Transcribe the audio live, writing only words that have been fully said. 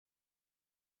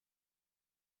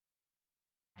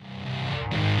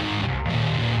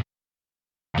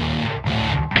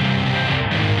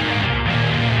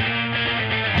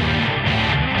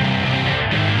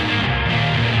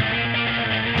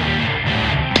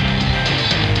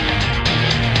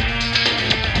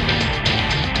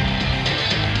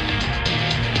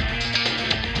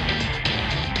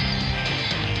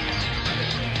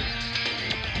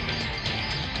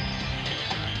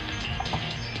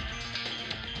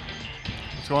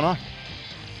going on?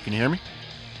 Can you hear me?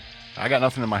 I got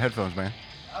nothing in my headphones, man.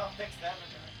 I'll fix that.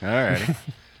 Alrighty.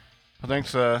 Well,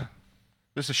 thanks.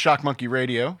 This is Shock Monkey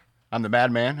Radio. I'm the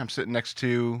Madman. I'm sitting next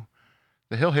to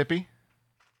the Hill Hippie.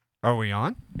 Are we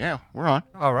on? Yeah, we're on.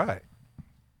 All right.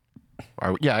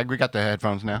 Yeah, we got the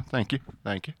headphones now. Thank you.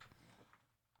 I need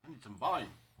some volume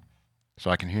so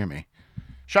I can hear me.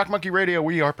 Shock Monkey Radio,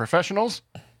 we are professionals,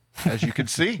 as you can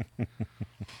see,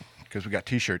 because we got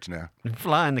T-shirts now.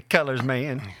 Flying the colors,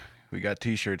 man. We got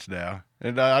T-shirts now.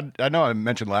 And I know I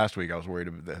mentioned last week I was worried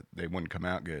that they wouldn't come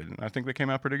out good. And I think they came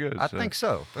out pretty good. I think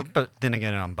so. But then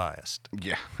again, I'm biased.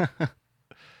 Yeah.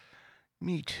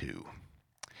 Me too.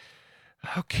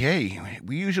 Okay.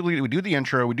 We do the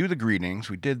intro. We do the greetings.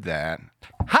 We did that.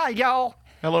 Hi, y'all.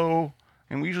 Hello.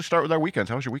 And we usually start with our weekends.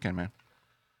 How was your weekend, man?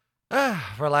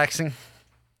 Relaxing.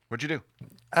 What'd you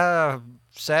do?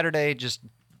 Saturday, just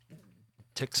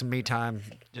took some me time.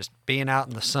 Just being out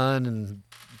in the sun and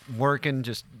working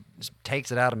just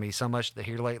takes it out of me so much that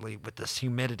here lately with this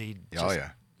humidity. Oh, yeah.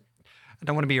 I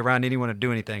don't want to be around anyone to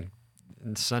do anything.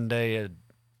 And Sunday it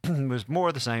was more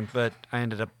of the same, but I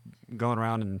ended up going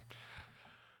around and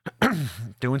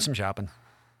doing some shopping.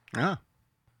 Yeah.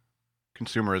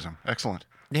 Consumerism. Excellent.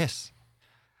 Yes.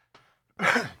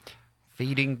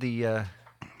 Feeding the...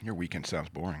 Your weekend sounds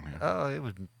boring, man. Oh, it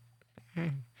was...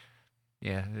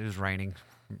 Yeah, it was raining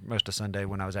most of Sunday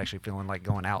when I was actually feeling like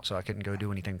going out, so I couldn't go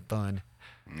do anything fun.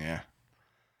 Yeah.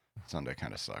 Sunday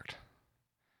kind of sucked.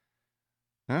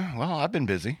 Well, I've been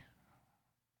busy.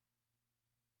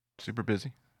 Super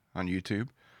busy on YouTube.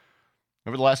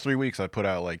 Over the last 3 weeks, I put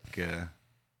out like an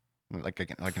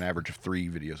average of 3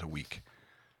 videos a week.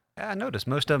 Yeah, I noticed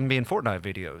most of them being Fortnite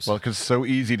videos. Well, because it's so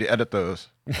easy to edit those.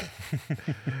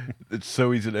 It's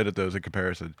so easy to edit those in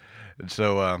comparison. And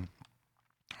so,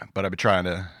 but I've been trying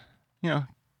to,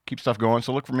 keep stuff going.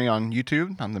 So look for me on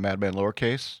YouTube. I'm the Madman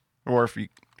Lowercase. Or if you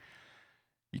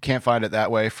can't find it that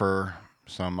way for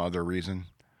some other reason,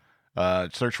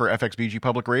 search for FXBG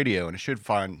Public Radio, and it should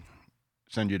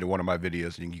send you to one of my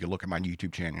videos, and you can look at my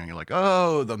YouTube channel, and you're like,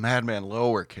 oh, the Madman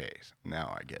Lowercase.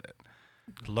 Now I get it.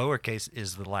 Lowercase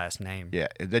is the last name. Yeah,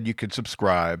 and then you can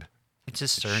subscribe. It's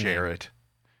his surname. Share it.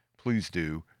 Please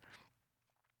do.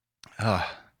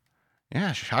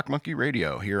 Yeah, Shock Monkey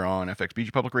Radio here on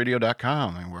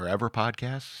FXBGPublicRadio.com and wherever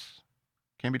podcasts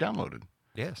can be downloaded.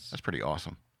 Yes. That's pretty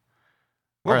awesome.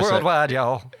 We're worldwide,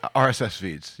 y'all. RSS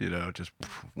feeds, just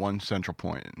one central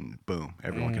point and boom,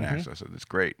 everyone can access it. It's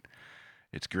great.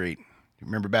 It's great. You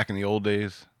remember back in the old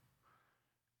days?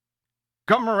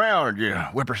 Come around, you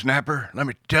whippersnapper. Let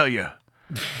me tell you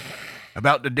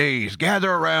about the days.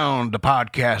 Gather around the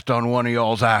podcast on one of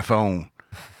y'all's iPhone.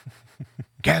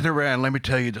 Gather around. Let me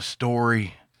tell you the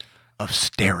story of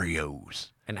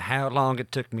stereos. And how long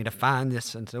it took me to find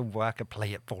this until I could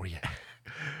play it for you.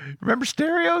 Remember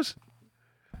stereos?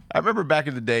 I remember back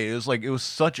in the day, it was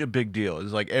such a big deal. It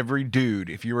was like every dude,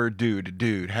 if you were a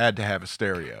dude had to have a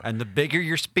stereo. And the bigger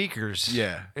your speakers,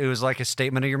 yeah, it was like a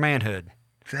statement of your manhood.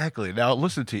 Exactly. Now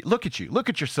listen to you. Look at you. Look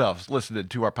at yourselves listening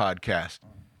to our podcast.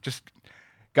 Just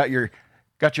got your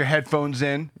headphones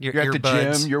in. Your you're at the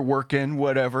earbuds. gym. You're working.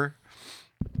 Whatever.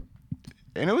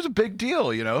 And it was a big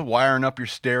deal, wiring up your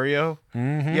stereo.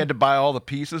 Mm-hmm. You had to buy all the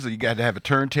pieces. You had to have a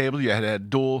turntable. You had to have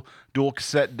a dual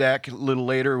cassette deck. A little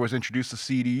later was introduced to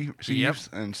CDs. Yep.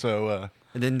 And so...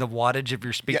 and then the wattage of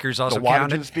your speakers also the wattage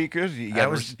counted. of the speakers. You got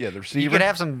the receiver. You could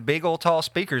have some big old tall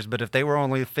speakers, but if they were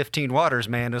only 15 watts,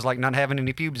 man, it was like not having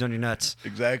any pubes on your nuts.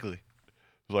 Exactly.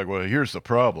 It's like, well, here's the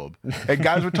problem. And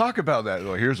guys would talk about that.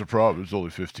 Like, here's the problem. It's only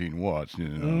 15 watts.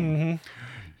 Mm-hmm.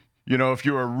 If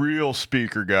you're a real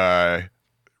speaker guy,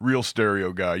 real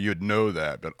stereo guy, you'd know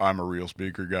that. But I'm a real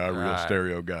speaker guy, real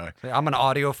stereo guy. I'm an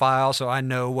audiophile, so I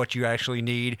know what you actually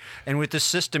need. And with this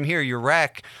system here, your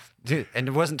rack... And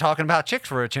it wasn't talking about chicks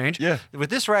for a change. Yeah. With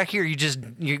this rack here,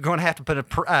 you're going to have to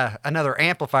put another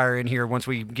amplifier in here once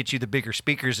we get you the bigger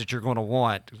speakers that you're going to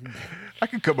want. I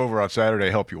could come over on Saturday,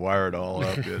 help you wire it all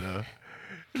up. And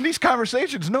these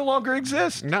conversations no longer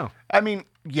exist. No. I mean,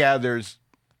 yeah,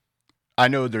 I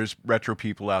know there's retro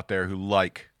people out there who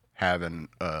like having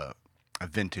a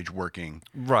vintage working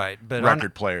right, but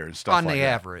record player and stuff like that. On the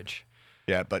average.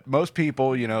 Yeah, but most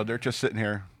people, they're just sitting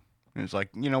here. And it's like,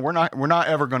 we're not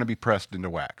ever going to be pressed into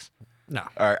wax. No.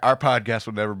 Our podcast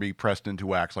will never be pressed into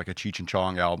wax like a Cheech and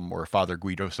Chong album or a Father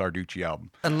Guido Sarducci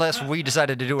album. Unless we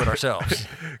decided to do it ourselves.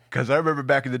 Because I remember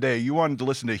back in the day, you wanted to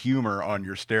listen to humor on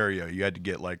your stereo. You had to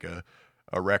get like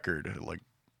a record, like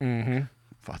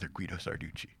Father Guido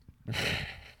Sarducci.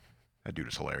 That dude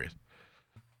is hilarious.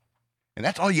 And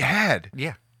that's all you had.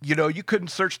 Yeah. You couldn't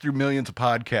search through millions of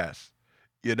podcasts.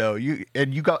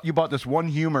 You bought this one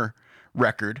humor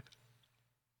record,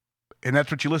 and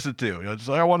that's what you listen to. You know, it's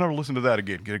like, I want to listen to that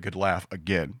again, get a good laugh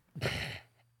again.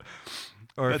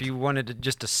 Or if you wanted to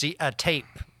just to see a tape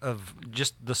of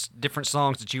just the different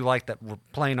songs that you liked that were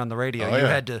playing on the radio, you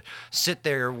had to sit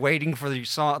there waiting for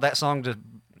that song to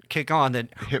kick on, then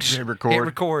hit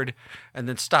record, and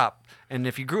then stop. And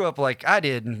if you grew up like I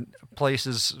did in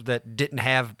places that didn't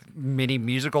have many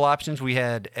musical options, we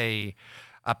had a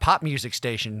pop music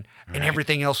station, and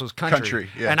everything else was country.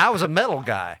 Yeah. And I was a metal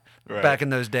guy back in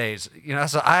those days. You know,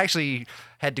 so I actually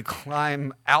had to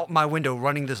climb out my window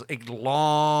running this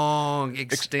long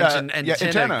extension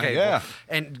antenna cable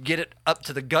and get it up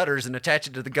to the gutters and attach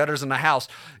it to the gutters in the house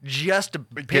just to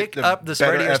pick up this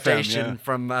radio station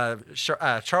from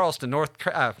Charleston,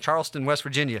 West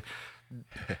Virginia.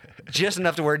 Just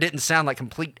enough to where it didn't sound like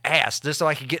complete ass, just so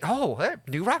I could get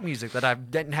new rock music that I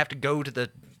didn't have to go to the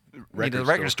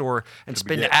record store and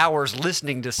spend hours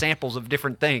listening to samples of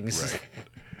different things. Right.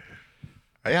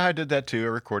 Yeah, I did that too. I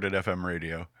recorded FM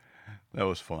radio. That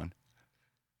was fun.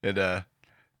 And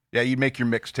you'd make your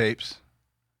mixtapes.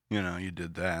 You know, you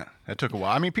did that. That took a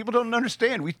while. I mean, people don't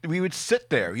understand. We would sit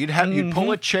there. You'd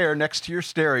pull a chair next to your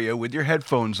stereo with your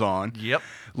headphones on. Yep.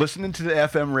 Listening to the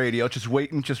FM radio, just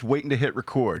waiting to hit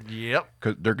record. Yep.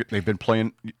 Because they've been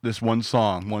playing this one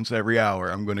song once every hour.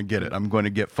 I'm going to get it. I'm going to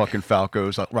get fucking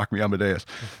Falco's Rock Me Amadeus.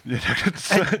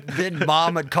 Then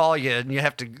mom would call you, and you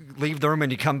have to leave the room,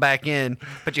 and you come back in,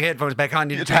 put your headphones back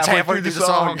on. It's halfway through the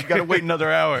song. You got to wait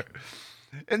another hour.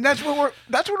 And that's what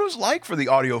it was like for the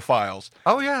audiophiles.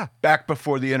 Oh yeah, back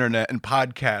before the internet and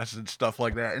podcasts and stuff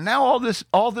like that. And now all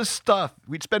this stuff,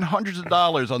 we'd spend hundreds of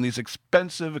dollars on these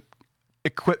expensive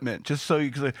equipment just so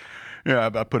you could say,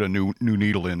 I put a new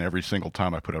needle in every single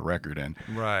time I put a record in.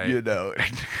 Right. You know.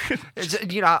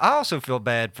 I also feel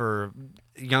bad for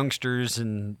youngsters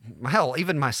and hell,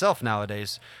 even myself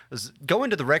nowadays. Going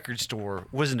to the record store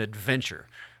was an adventure.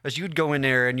 As you'd go in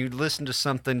there and you'd listen to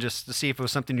something just to see if it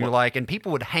was something you like, and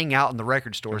people would hang out in the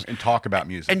record stores and talk about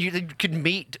music, and you could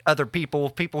meet other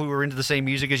people who were into the same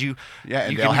music as you. Yeah,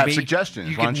 and they'll have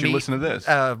suggestions. Why don't you listen to this?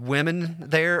 Women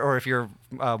there, or if you're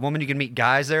a woman, you can meet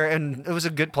guys there, and it was a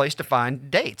good place to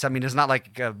find dates. I mean, it's not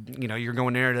like you're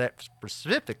going there to that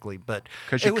specifically, but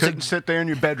because you couldn't sit there in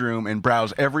your bedroom and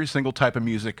browse every single type of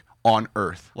music on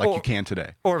earth like you can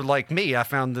today. Or like me, I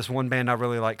found this one band I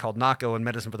really like called Nako and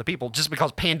Medicine for the People just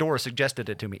because Pandora suggested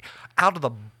it to me. Out of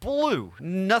the blue.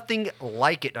 Nothing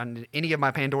like it on any of my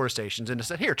Pandora stations. And I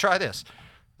said, here, try this.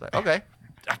 Like, okay.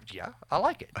 Yeah, I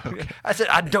like it. Okay. I said,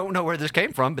 I don't know where this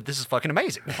came from, but this is fucking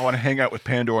amazing. I want to hang out with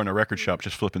Pandora in a record shop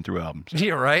just flipping through albums.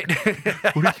 You're right.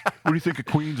 What do you think of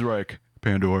Queensryche,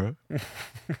 Pandora?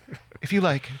 If you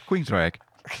like Queensryche.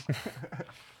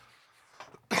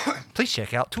 Please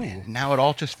check out Tool. Now it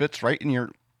all just fits right in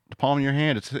the palm of your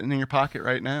hand. It's sitting in your pocket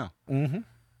right now. Mm-hmm.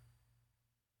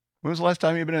 When was the last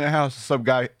time you've been in a house? Some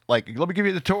guy let me give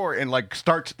you the tour and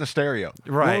starts the stereo.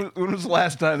 Right. When was the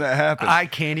last time that happened? I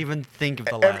can't even think of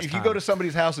the last time. If you go to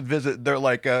somebody's house and visit, they're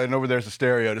like, and over there's a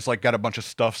stereo. It's got a bunch of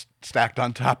stuff stacked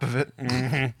on top of it.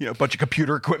 Mm-hmm. A bunch of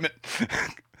computer equipment,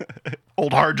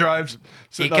 old hard drives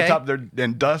sitting on top of there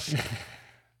and dust.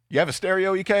 You have a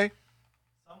stereo, EK?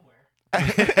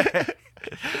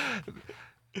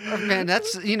 Man,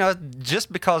 that's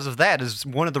just because of that is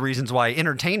one of the reasons why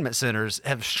entertainment centers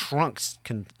have shrunk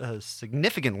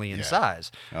significantly in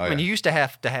size. Oh, I mean, you used to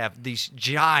have these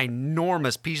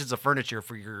ginormous pieces of furniture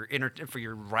for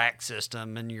your rack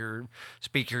system and your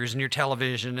speakers and your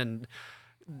television, and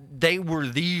they were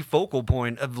the focal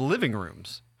point of the living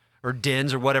rooms or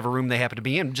dens or whatever room they happen to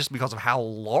be in, just because of how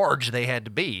large they had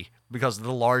to be, because of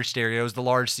the large stereos, the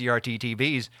large CRT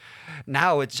TVs.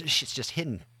 Now it's just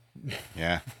hidden.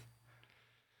 Yeah.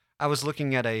 I was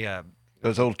looking at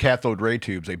those old cathode ray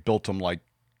tubes. They built them like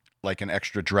an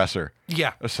extra dresser.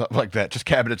 Yeah. Or something like that. Just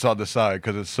cabinets on the side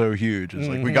because it's so huge. It's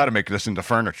like, we got to make this into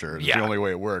furniture. It's the only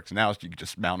way it works. Now you can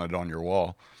just mount it on your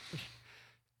wall.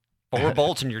 4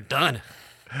 bolts and you're done.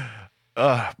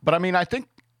 But I mean, I think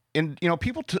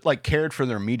people cared for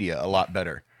their media a lot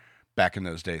better back in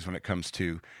those days when it comes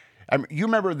to. You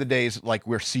remember the days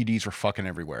where CDs were fucking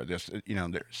everywhere. There's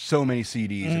so many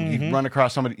CDs, and you'd run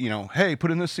across somebody, hey,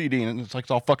 put in this CD, and it's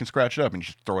all fucking scratched up, and you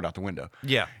just throw it out the window.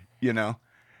 Yeah.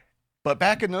 But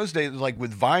back in those days,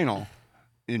 with vinyl,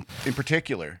 in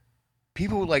particular,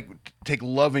 people would take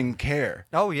loving care.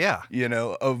 Oh yeah.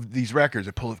 Of these records.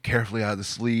 They pull it carefully out of the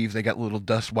sleeves. They got little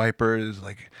dust wipers. All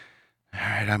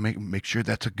right, I make sure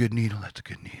that's a good needle. That's a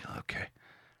good needle. Okay.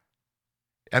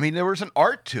 I mean, there was an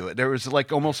art to it. There was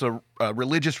almost a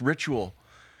religious ritual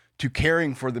to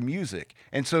caring for the music.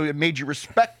 And so it made you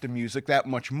respect the music that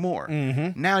much more.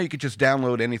 Mm-hmm. Now you could just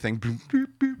download anything, boop, boop,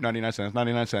 boop, 99 cents,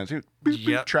 boop,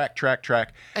 boop,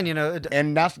 track. And, you know,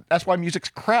 and that's why music's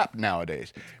crap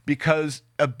nowadays. Because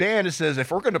a band that says,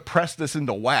 if we're going to press this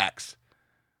into wax,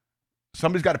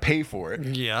 somebody's got to pay for it.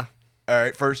 Yeah. All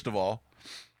right, first of all.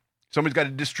 Somebody's got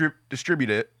to distribute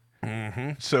it,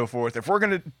 so forth. If we're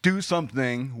going to do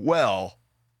something well,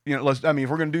 you know, if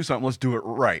we're going to do something, let's do it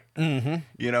right. You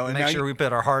know, and make sure we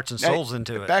put our hearts and souls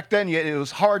into it. Back then, it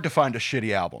was hard to find a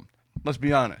shitty album. Let's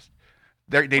be honest.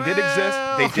 They did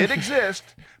exist. They did exist,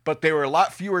 but there were a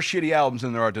lot fewer shitty albums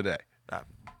than there are today.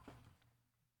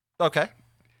 Okay.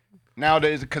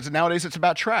 Nowadays it's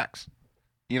about tracks.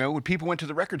 You know, when people went to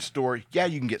the record store, yeah,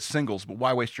 you can get singles, but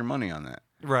why waste your money on that?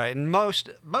 Right, and most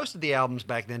of the albums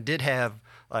back then did have,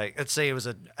 like, let's say it was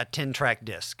a 10-track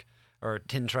disc or a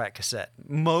 10-track cassette.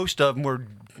 Most of them were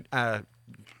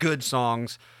good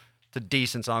songs to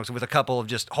decent songs with a couple of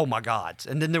just, oh my gods.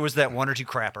 And then there was that one or two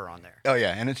crapper on there. Oh,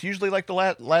 yeah, and it's usually like the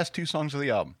last two songs of the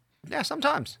album. Yeah,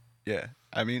 sometimes. Yeah,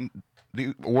 I mean,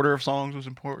 the order of songs was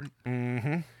important.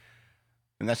 Mm-hmm.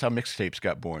 And that's how mixtapes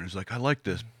got born. It's like, I like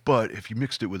this, but if you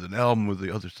mixed it with an album with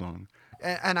the other song.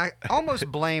 And I almost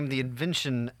blame the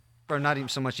invention, or not even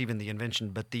so much even the invention,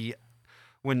 but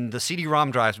when the CD-ROM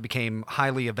drives became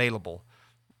highly available,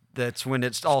 that's when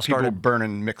it's all started. People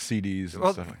burning mixed CDs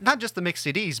and stuff. Not just the mixed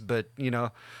CDs, but, you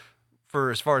know, for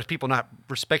as far as people not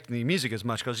respecting the music as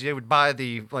much, because they would buy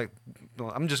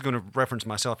I'm just going to reference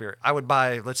myself here. I would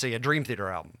buy, let's say, a Dream Theater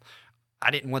album. I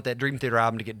didn't want that Dream Theater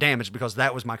album to get damaged because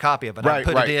that was my copy of it. I'd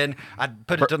put it in, I'd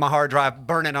put it to my hard drive,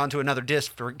 burn it onto another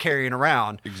disc for carrying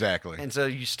around. Exactly. And so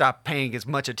you stop paying as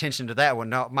much attention to that one.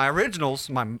 Now, my originals,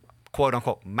 my quote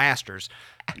unquote masters,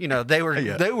 you know, they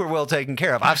were well taken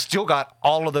care of. I've still got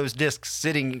all of those discs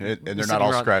sitting. And they're not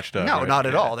all scratched up. No, right? not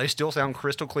at all. They still sound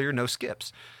crystal clear, no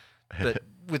skips. But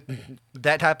with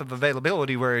that type of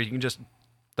availability where you can just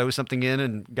throw something in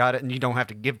and got it and you don't have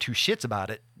to give two shits about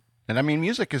it. And I mean,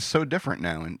 music is so different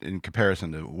now in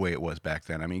comparison to the way it was back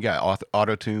then. I mean, you got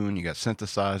auto-tune, you got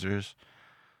synthesizers.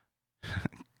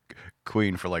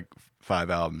 Queen, for like 5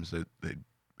 albums, they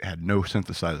had no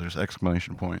synthesizers,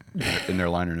 exclamation point, in their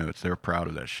liner notes. They were proud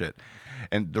of that shit.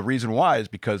 And the reason why is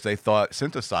because they thought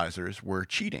synthesizers were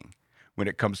cheating when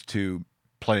it comes to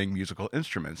playing musical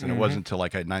instruments. And it wasn't until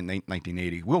like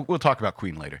 1980. We'll talk about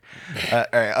Queen later.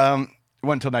 It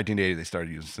wasn't until 1980 they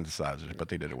started using synthesizers, but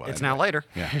they did it well. It's anyway. Now later.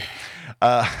 Yeah.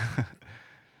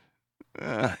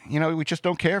 You know, we just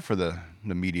don't care for the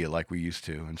media like we used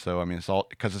to. And so, I mean, it's all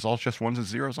just ones and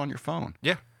zeros on your phone.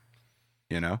 Yeah.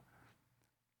 You know?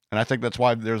 And I think that's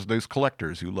why there's those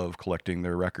collectors who love collecting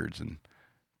their records and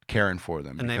caring for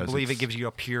them. And they believe it gives you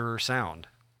a pure sound.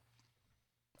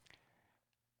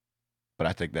 But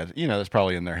I think that's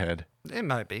probably in their head. It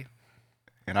might be.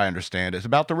 And I understand. It's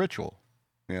about the ritual.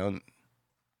 You know,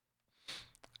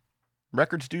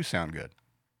 records do sound good.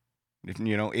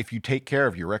 If you take care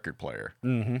of your record player.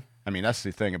 Mm-hmm. I mean, that's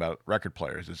the thing about record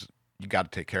players is you got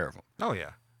to take care of them. Oh,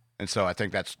 yeah. And so I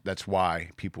think that's why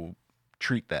people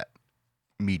treat that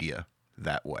media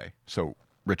that way, so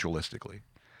ritualistically.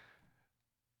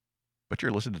 But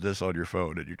you're listening to this on your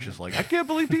phone, and you're just like, I can't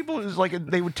believe people is like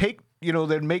they would take,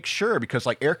 they'd make sure because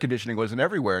like air conditioning wasn't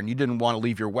everywhere, and you didn't want to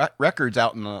leave your records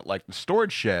out in the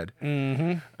storage shed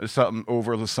or something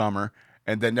over the summer,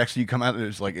 and then next thing you come out and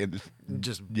it's like it's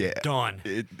just done.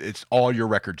 It's all your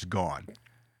records gone.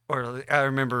 Or I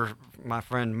remember my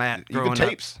friend Matt growing even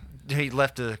tapes. Up, he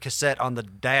left a cassette on the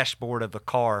dashboard of a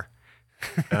car.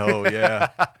 Oh yeah.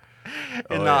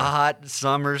 In the hot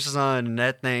summer sun,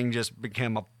 that thing just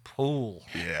became a pool.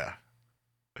 Yeah.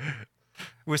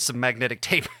 With some magnetic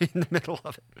tape in the middle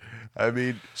of it. I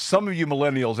mean, some of you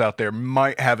millennials out there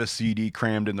might have a CD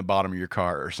crammed in the bottom of your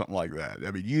car or something like that. I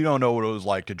mean, you don't know what it was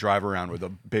like to drive around with a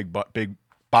big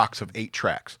box of 8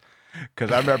 tracks.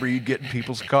 Because I remember you'd get in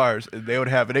people's cars, and they would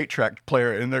have an 8-track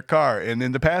player in their car, and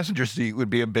in the passenger seat would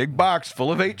be a big box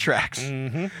full of 8 tracks.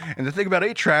 Mm-hmm. And the thing about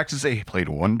 8 tracks is they played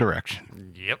one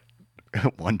direction. Yep.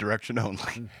 One direction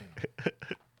only.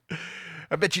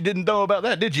 I bet you didn't know about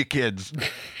that, did you, kids?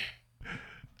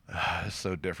 It's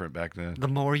so different back then. The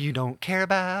more you don't care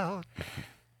about.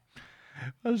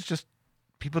 It was just,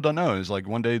 people don't know. It's like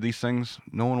one day these things,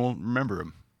 no one will remember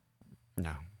them.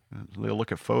 No. They'll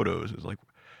look at photos. It's like,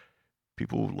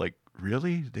 people like,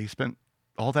 really? They spent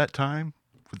all that time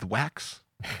with wax,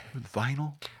 with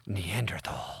vinyl?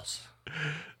 Neanderthals.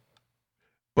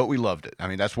 But we loved it. I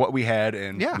mean, that's what we had,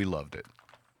 and we loved it.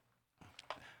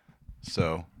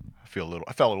 So I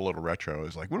felt a little retro. It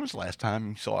was like, when was the last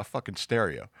time you saw a fucking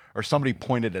stereo? Or somebody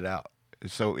pointed it out.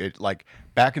 So it like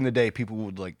back in the day, people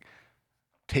would like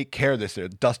take care of this. They're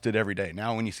dusted every day.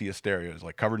 Now when you see a stereo, it's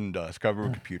like covered in dust, covered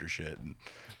with computer shit and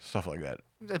stuff like that.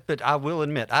 But I will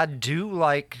admit, I do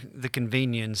like the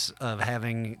convenience of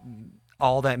having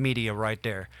all that media right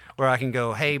there, where I can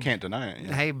go, hey, you can't deny it.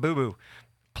 Yeah. Hey, Boo Boo,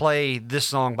 play this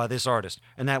song by this artist,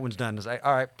 and that one's done. It's like,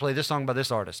 all right, play this song by this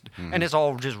artist, and it's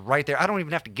all just right there. I don't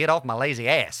even have to get off my lazy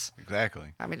ass.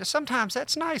 Exactly. I mean, sometimes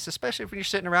that's nice, especially when you're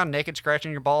sitting around naked,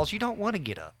 scratching your balls. You don't want to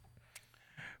get up.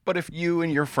 But if you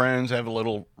and your friends have a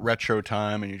little retro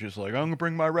time and you're just like, I'm going to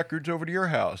bring my records over to your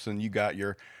house, and you got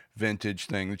your vintage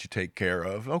thing that you take care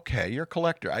of, okay, you're a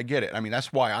collector. I get it. I mean,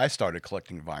 that's why I started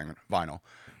collecting vinyl,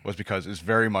 was because it's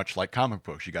very much like comic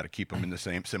books. You got to keep them in the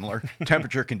same similar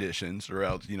temperature conditions, or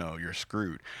else, you're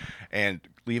screwed. And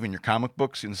leaving your comic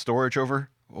books in storage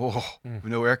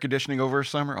no air conditioning over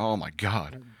summer, oh my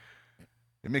God.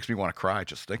 It makes me want to cry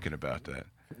just thinking about that.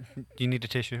 Do you need a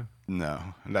tissue?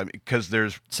 No, because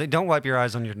Say, don't wipe your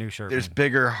eyes on your new shirt. There's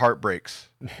bigger heartbreaks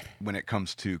when it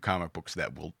comes to comic books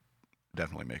that will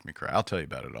definitely make me cry. I'll tell you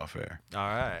about it off air. All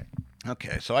right.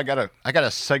 Okay, so I got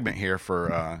a segment here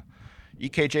for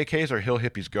EKJK's or Hill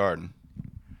Hippie's Garden.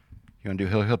 You want to do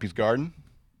Hill Hippie's Garden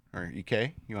or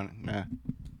EK? You want? Nah. I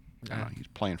don't know. He's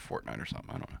playing Fortnite or something.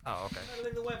 I don't know. Oh, okay. Look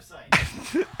at the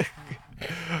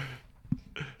website.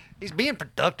 He's being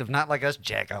productive, not like us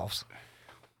jackoffs.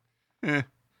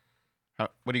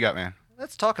 What do you got, man?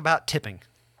 Let's talk about tipping.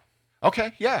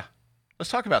 Okay, yeah. Let's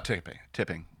talk about tipping.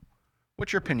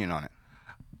 What's your opinion on it?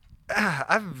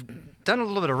 I've done a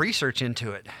little bit of research into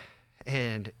it,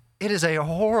 and it is a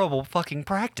horrible fucking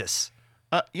practice.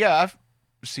 Yeah, I've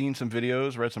seen some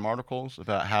videos, read some articles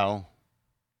about how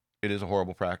it is a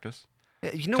horrible practice.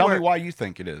 Tell me why you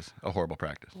think it is a horrible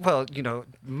practice. Well,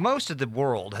 most of the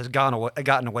world has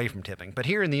gotten away from tipping. But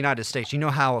here in the United States, you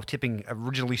know how tipping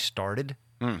originally started?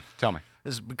 Tell me.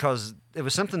 It's because it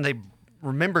was something they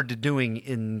remembered doing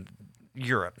in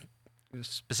Europe,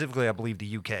 specifically, I believe,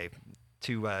 the UK,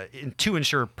 to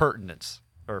ensure pertinence.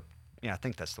 I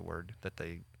think that's the word that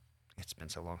they... It's been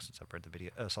so long since I've read the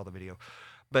video, saw the video.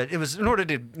 But it was in order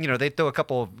to, they'd throw a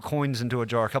couple of coins into a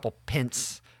jar, a couple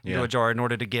pence into a jar in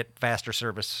order to get faster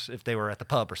service if they were at the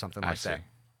pub or something like that.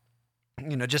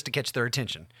 Just to catch their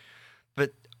attention.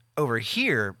 But over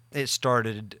here, it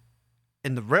started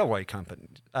in the railway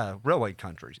companies.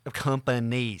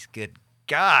 Good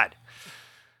God.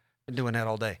 Been doing that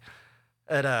all day.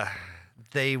 And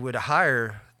they would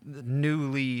hire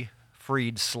newly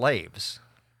freed slaves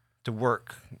to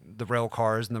work the rail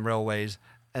cars and the railways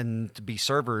and to be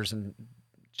servers and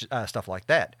stuff like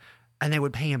that. And they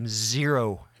would pay them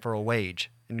zero for a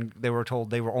wage. And they were told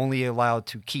they were only allowed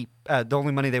to keep, the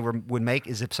only money they would make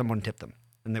is if someone tipped them.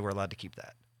 And they were allowed to keep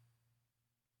that.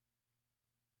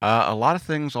 A lot of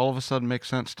things all of a sudden make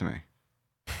sense to me.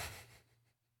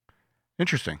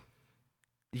 Interesting.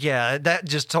 Yeah, that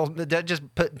just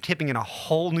put tipping in a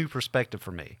whole new perspective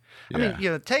for me. Yeah. I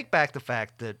mean, take back the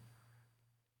fact that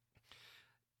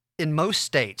in most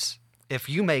states, if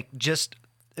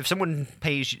someone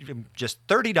pays you just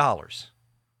 $30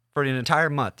 for an entire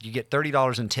month, you get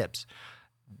 $30 in tips.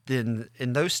 Then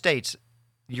in those states,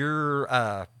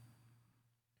 your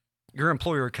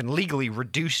employer can legally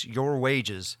reduce your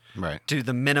wages to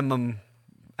the minimum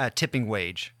tipping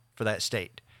wage for that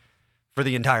state for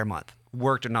the entire month,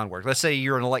 worked or non-worked. Let's say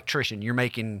you're an electrician, you're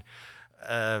making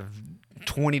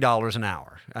 $20 an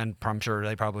hour, and I'm sure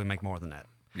they probably make more than that.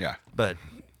 Yeah,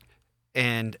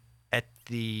 and at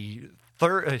the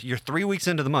you're 3 weeks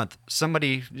into the month,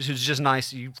 somebody who's just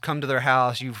nice, you've come to their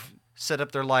house, you've set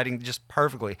up their lighting just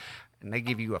perfectly, and they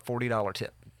give you a $40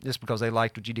 tip just because they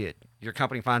liked what you did. Your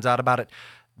company finds out about it.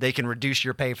 They can reduce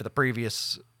your pay for the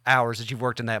previous hours that you've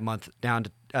worked in that month down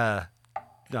to,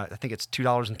 I think it's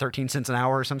 $2.13 an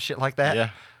hour or some shit like that. Yeah.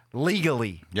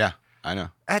 Legally. Yeah, I know.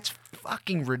 That's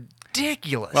fucking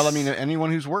ridiculous. Well, I mean,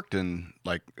 anyone who's worked in,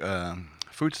 like,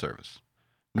 food service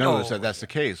knows that that's the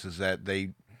case, is that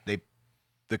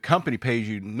the company pays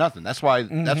you nothing. That's why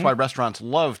restaurants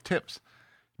love tips,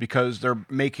 because they're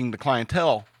making the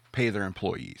clientele pay their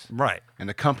employees. Right. And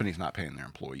the company's not paying their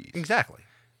employees. Exactly.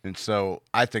 And so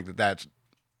I think that's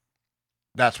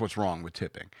what's wrong with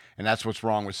tipping. And that's what's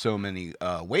wrong with so many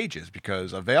wages,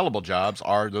 because available jobs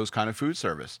are those kind of food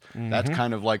service. Mm-hmm. That's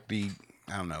kind of like the,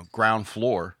 ground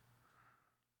floor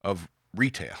of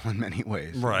retail in many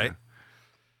ways. Right.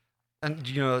 And,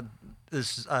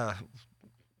 this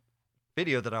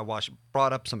video that I watched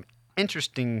brought up some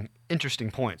interesting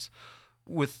points.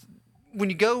 When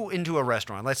you go into a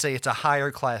restaurant, let's say it's a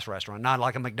higher class restaurant, not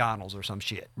like a McDonald's or some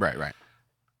shit. Right.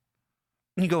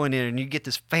 You go in there and you get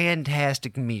this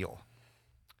fantastic meal.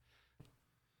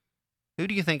 Who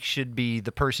do you think should be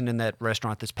the person in that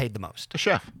restaurant that's paid the most? The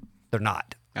chef. They're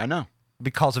not. I know.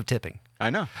 Because of tipping. I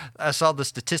know. I saw the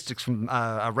statistics from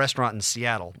a restaurant in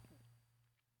Seattle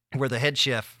where the head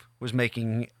chef was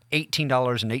making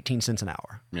 $18.18 an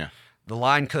hour. Yeah. The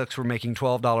line cooks were making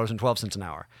 $12.12 an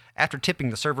hour. After tipping,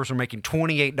 the servers were making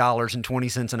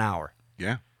 $28.20 an hour.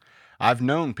 Yeah. I've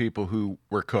known people who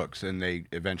were cooks, and they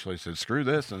eventually said, screw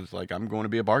this, and it's like, I'm going to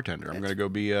be a bartender. I'm going to go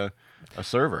be a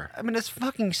server. I mean, it's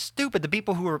fucking stupid. The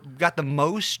people who got the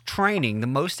most training, the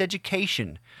most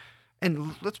education,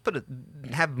 and let's put it,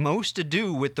 have most to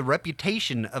do with the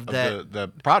reputation of that. The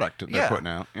product that they're putting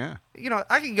out, yeah. You know,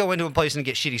 I can go into a place and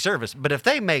get shitty service, but if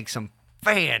they make some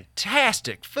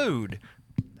fantastic food,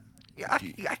 I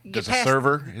can get Does past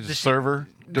a server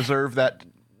deserve that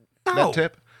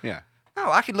tip? Yeah. No,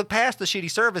 I can look past the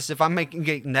shitty service if I'm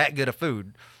getting that good of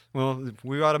food. Well,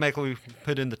 we automatically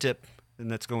put in the tip, and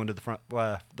that's going to the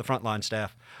frontline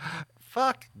staff.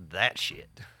 Fuck that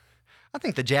shit. I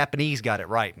think the Japanese got it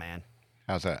right, man.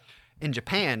 How's that? In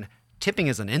Japan, tipping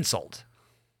is an insult.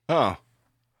 Oh.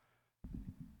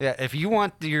 Yeah, if you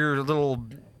want your little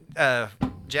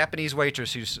Japanese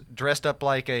waitress who's dressed up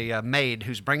like a maid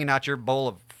who's bringing out your bowl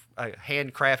of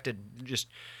handcrafted, just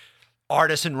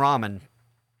artisan ramen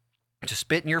to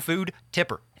spit in your food, tip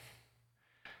her.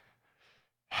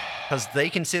 Because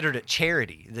they considered it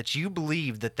charity, that you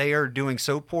believe that they are doing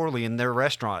so poorly in their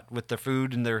restaurant with their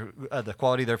food and their the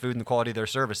quality of their food and the quality of their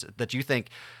service that you think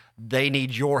they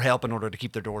need your help in order to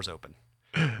keep their doors open.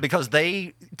 Because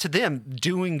to them,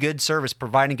 doing good service,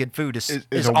 providing good food is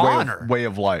a honor. Way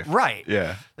of life. Right.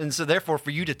 Yeah. And so therefore,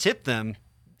 for you to tip them,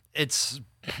 it's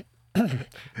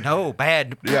no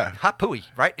bad hot pooey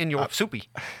right in your soupy.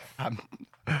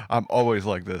 I'm always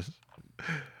like this.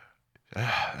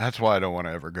 That's why I don't want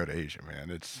to ever go to Asia,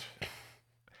 man.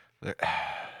 They're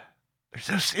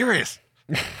so serious.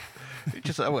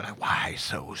 Why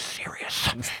so serious?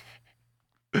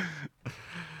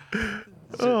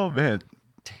 Oh man,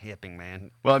 tipping,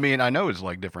 man. Well, I mean, I know it's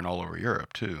like different all over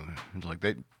Europe too. It's like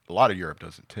a lot of Europe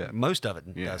doesn't tip. Most of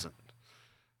it doesn't.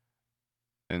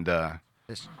 And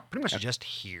it's pretty much just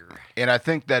here. And I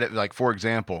think that like, for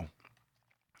example,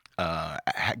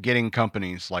 getting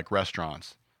companies like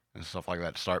restaurants and stuff like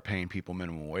that to start paying people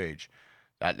minimum wage,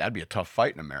 that'd be a tough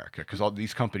fight in America because all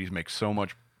these companies make so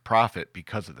much profit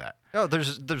because of that. Oh,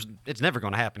 it's never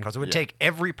going to happen because it would take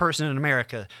every person in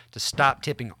America to stop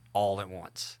tipping all at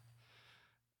once.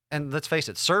 And let's face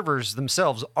it, servers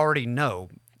themselves already know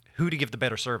who to give the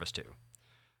better service to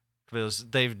because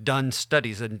they've done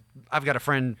studies. And I've got a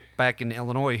friend back in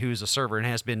Illinois who's a server and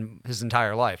has been his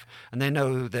entire life. And they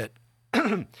know that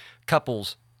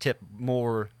couples tip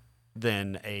more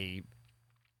than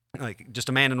just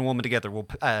a man and a woman together will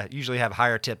usually have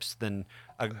higher tips than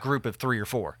a group of 3 or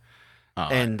 4.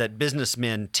 And that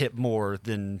businessmen tip more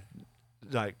than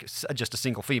like just a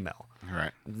single female.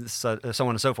 Right. So on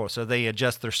and so forth. So they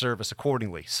adjust their service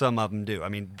accordingly. Some of them do. I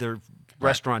mean, their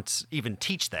restaurants even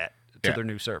teach that to their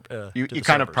new servers. You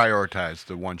kind of prioritize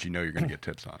the ones you know you're going to get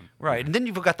tips on. Right. And then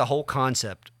you've got the whole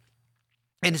concept.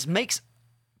 And it makes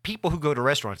people who go to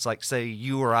restaurants, like say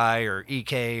you or I or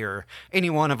EK or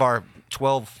any one of our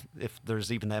 12, if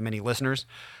there's even that many listeners,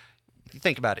 you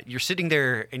think about it. You're sitting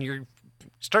there and you're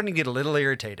starting to get a little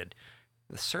irritated.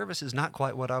 The service is not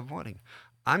quite what I'm wanting.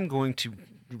 I'm going to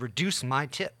reduce my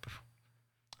tip.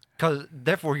 Because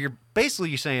therefore, you're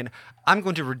saying, I'm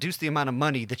going to reduce the amount of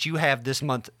money that you have this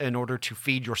month in order to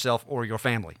feed yourself or your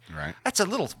family. Right. That's a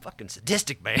little fucking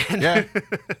sadistic, man. Yeah,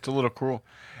 it's a little cruel.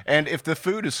 And if the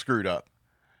food is screwed up,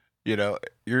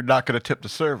 you're not going to tip the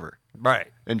server. Right.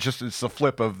 And it's the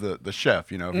flip of the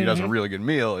chef, if he does a really good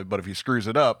meal, but if he screws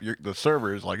it up, the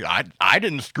server is like, I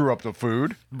didn't screw up the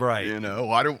food. Right.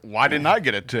 Why didn't I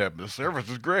get a tip? The service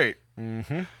is great.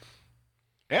 Mm-hmm.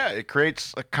 Yeah, it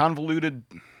creates a convoluted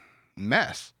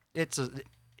mess.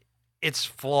 It's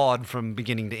flawed from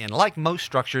beginning to end, like most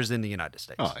structures in the United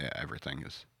States. Oh, yeah, everything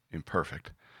is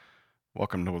imperfect.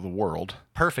 Welcome to the world.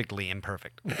 Perfectly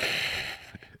imperfect.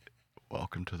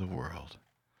 Welcome to the world.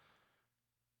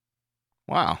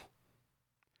 Wow.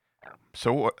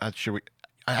 So should we?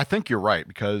 I think you're right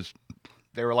because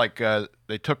they were like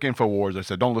they took InfoWars. They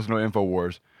said don't listen to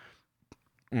InfoWars.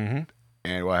 Mm-hmm.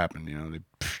 And what happened? They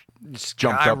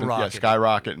jumped up,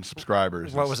 skyrocket in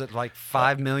subscribers. What was it, like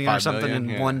 5 million or something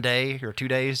in 1 day or 2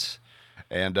 days?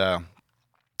 And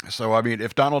so I mean,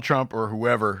 if Donald Trump or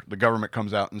whoever, the government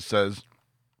comes out and says,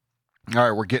 "All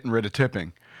right, we're getting rid of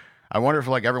tipping," I wonder if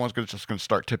like everyone's just going to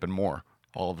start tipping more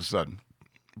all of a sudden.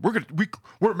 We're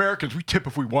Americans. We tip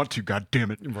if we want to. God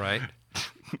damn it. Right.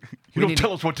 You don't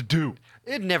tell us what to do.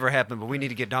 It never happened, but we need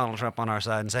to get Donald Trump on our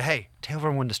side and say, hey, tell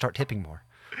everyone to start tipping more.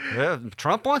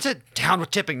 Trump wants it. Down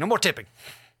with tipping. No more tipping.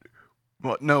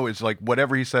 Well, no, it's like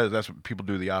whatever he says, that's what people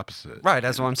do the opposite. Right,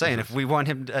 that's what I'm saying. If we want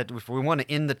to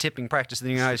end the tipping practice in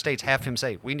the United States, have him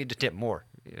say, we need to tip more.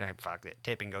 Fuck that.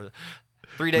 Tipping goes.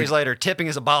 3 days later, tipping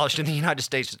is abolished in the United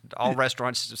States. All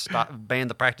restaurants ban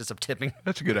the practice of tipping.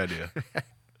 That's a good idea.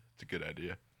 That's a good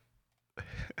idea.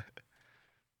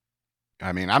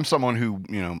 I mean, I'm someone who,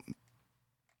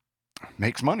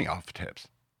 makes money off tips.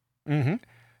 Mm-hmm.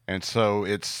 And so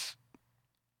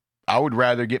I would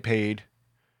rather get paid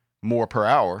more per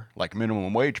hour, like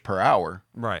minimum wage per hour.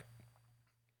 Right.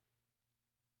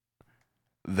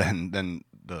 Than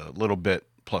the little bit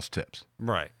plus tips.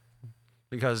 Right.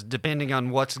 Because depending on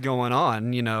what's going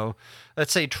on,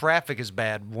 let's say traffic is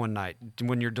bad one night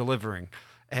when you're delivering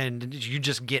and you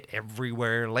just get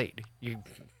everywhere late.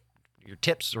 Your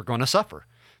tips are going to suffer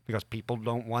because people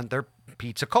don't want their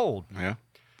pizza cold. Yeah.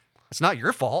 It's not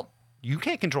your fault. You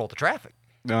can't control the traffic.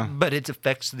 No. But it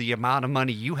affects the amount of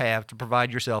money you have to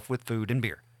provide yourself with food and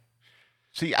beer.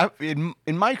 See, in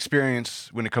my experience,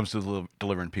 when it comes to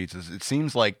delivering pizzas, it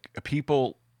seems like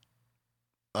people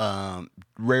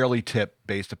rarely tip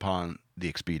based upon the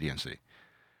expediency.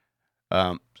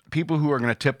 People who are going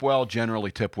to tip well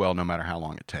generally tip well no matter how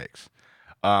long it takes.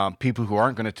 People who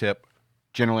aren't going to tip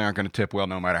generally aren't going to tip well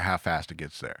no matter how fast it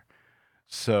gets there.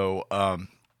 So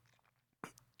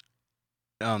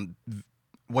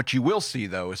what you will see,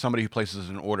 though, is somebody who places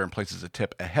an order and places a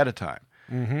tip ahead of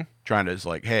time, trying to,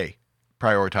 like, hey,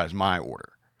 prioritize my order,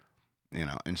 and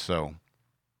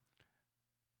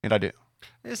I do.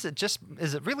 Is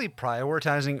it really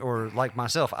prioritizing, or like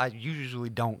myself, I usually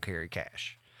don't carry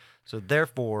cash. So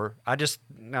therefore, I just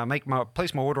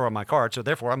place my order on my card, so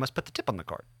therefore I must put the tip on the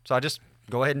card. So I just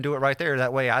go ahead and do it right there.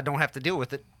 That way I don't have to deal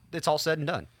with it. It's all said and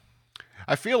done.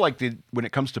 I feel like when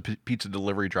it comes to pizza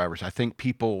delivery drivers, I think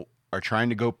people are trying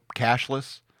to go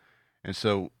cashless, and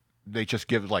so they just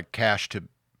give like cash to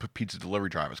pizza delivery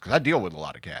drivers, because I deal with a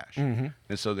lot of cash, and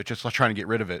so they're just trying to get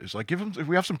rid of it. It's like, if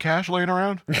we have some cash laying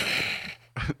around,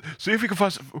 see if you can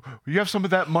find. You have some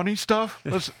of that money stuff.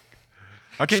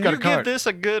 Can you give this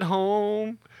a good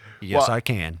home? Yes, I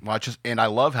can. Well, and I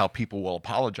love how people will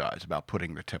apologize about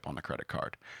putting the tip on the credit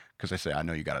card, because they say, I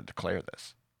know you got to declare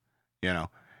this, and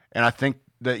I think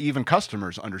that even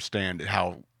customers understand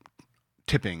how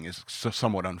tipping is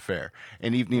somewhat unfair,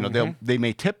 and even they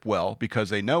may tip well because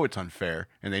they know it's unfair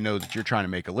and they know that you're trying to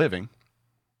make a living.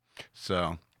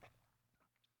 So,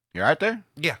 you all right there?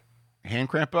 Yeah. Hand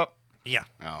cramp up? Yeah.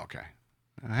 Oh, okay.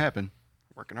 That happened.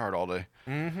 Working hard all day.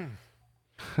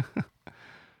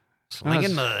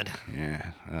 Slinging mud.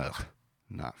 Yeah. Ugh.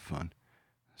 Not fun.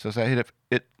 So is that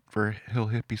it for Hill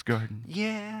Hippie's Garden?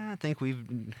 Yeah, I think we've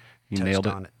nailed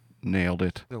on it. Nailed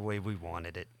it. The way we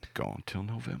wanted it. Going till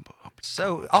November.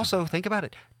 So, also, think about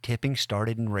it. Tipping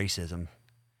started in racism.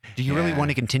 Do you really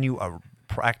want to continue a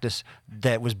practice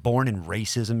that was born in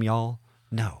racism, y'all?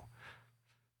 No.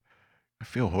 I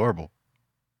feel horrible.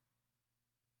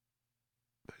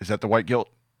 Is that the white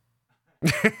guilt?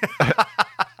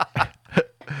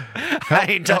 I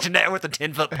ain't touching that with a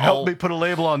 10-foot pole. Help me put a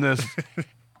label on this.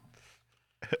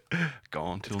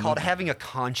 Going till It's called having a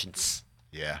conscience.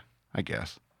 Yeah, I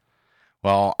guess.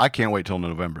 Well, I can't wait till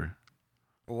November.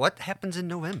 What happens in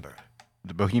November?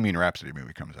 The Bohemian Rhapsody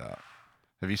movie comes out.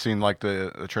 Have you seen like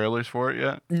the trailers for it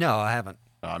yet? No, I haven't.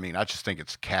 I mean, I just think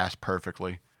it's cast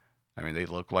perfectly. I mean, they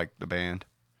look like the band.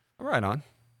 Right on.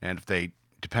 And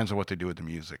depends on what they do with the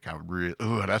music.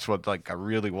 That's what I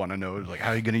really want to know. Is like,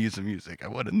 how are you going to use the music? I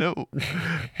want to know.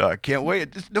 I can't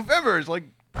wait. It's November is like,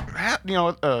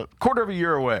 a quarter of a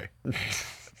year away.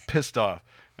 Pissed off.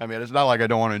 I mean, it's not like I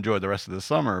don't want to enjoy the rest of the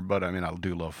summer, but I mean, I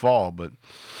do love fall, but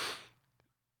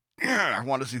I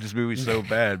want to see this movie so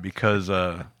bad because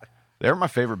they were my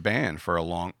favorite band for a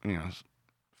long, I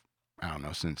don't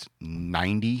know, since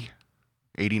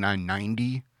 89,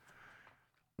 90.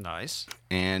 Nice.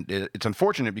 And it's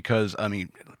unfortunate because, I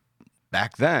mean,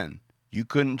 back then, you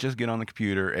couldn't just get on the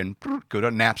computer and go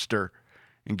to Napster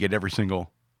and get every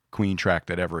single Queen track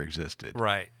that ever existed.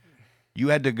 Right. You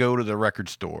had to go to the record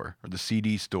store or the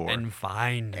CD store. And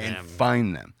find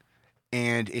them.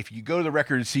 And if you go to the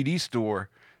record and CD store,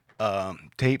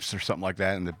 tapes or something like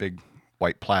that in the big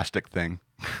white plastic thing,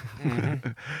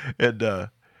 and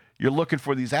you're looking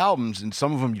for these albums, and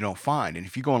some of them you don't find. And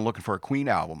if you go and looking for a Queen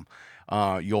album,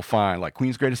 you'll find like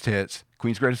Queen's Greatest Hits,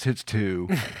 Queen's Greatest Hits 2,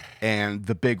 and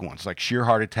the big ones like Sheer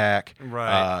Heart Attack,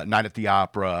 right. Night at the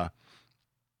Opera.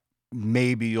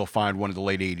 Maybe you'll find one of the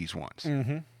late 80s ones.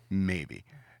 Maybe.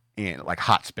 in like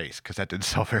Hot Space, because that didn't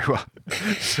sell very well.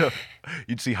 So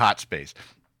you'd see Hot Space,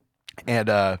 and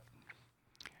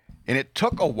it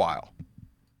took a while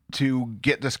to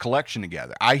get this collection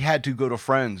together. I had to go to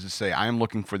friends and say, I am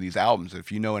looking for these albums. If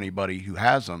you know anybody who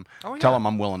has them, tell them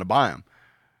I'm willing to buy them.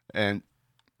 And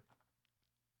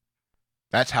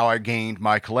that's how I gained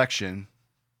my collection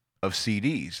of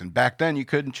CDs. And back then, you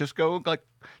couldn't just go like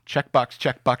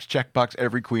checkbox,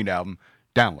 every Queen album,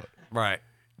 download. Right.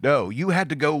 No, you had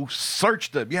to go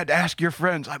search them. You had to ask your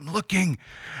friends, I'm looking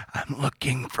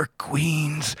for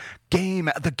Queen's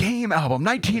the Game album,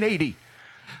 1980.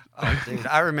 Oh, dude,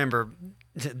 I remember,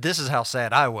 this is how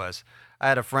sad I was. I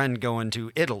had a friend going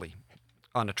to Italy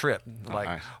on a trip. Like,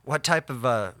 nice. What type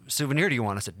of souvenir do you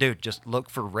want? I said, dude, just look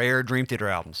for rare Dream Theater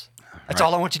albums. That's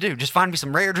all I want you to do. Just find me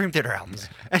some rare Dream Theater albums.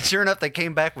 And sure enough, they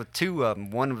came back with two of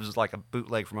them. One was like a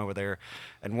bootleg from over there,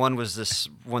 and one was this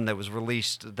one that was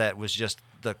released that was just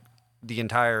the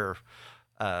entire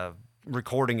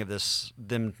recording of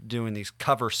them doing these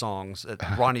cover songs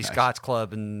at Ronnie Scott's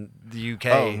club in the UK.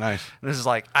 Oh, nice. And this is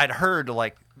like, I'd heard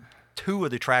like two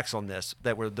of the tracks on this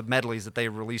that were the medleys that they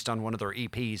released on one of their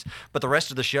EPs, but the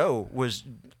rest of the show was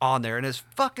on there, and it's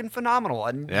fucking phenomenal.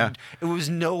 And it was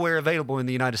nowhere available in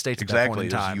the United States at that point in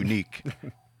time. It was unique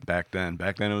back then.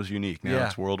 Back then it was unique. Now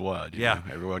it's worldwide. You know,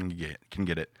 everyone can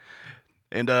get it.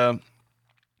 And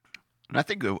I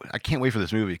think I can't wait for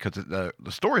this movie because the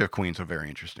story of Queen's a very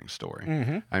interesting story.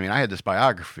 Mm-hmm. I mean, I had this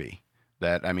biography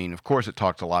that, I mean, of course it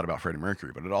talks a lot about Freddie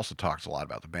Mercury, but it also talks a lot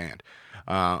about the band.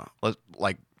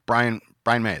 Like Brian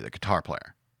May, the guitar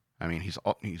player. I mean, he's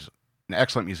an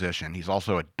excellent musician. He's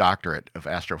also a doctorate of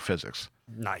astrophysics.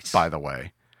 Nice. By the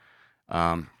way.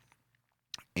 And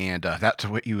that's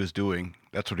what he was doing.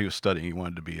 That's what he was studying. He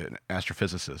wanted to be an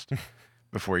astrophysicist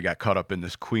before he got caught up in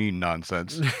this Queen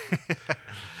nonsense.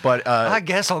 But I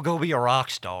guess I'll go be a rock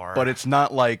star. But it's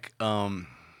not like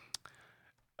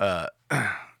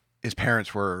his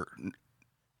parents were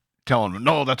telling him,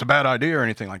 no, that's a bad idea or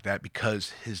anything like that,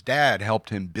 because his dad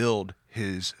helped him build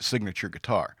his signature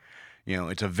guitar. You know,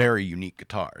 it's a very unique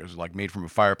guitar. It was like made from a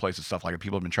fireplace and stuff like that.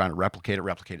 People have been trying to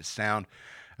replicate its sound.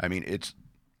 I mean, it's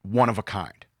one of a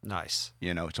kind. Nice.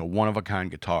 You know, it's a one-of-a-kind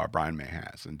guitar Brian May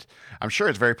has. And I'm sure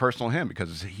it's very personal to him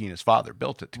because he and his father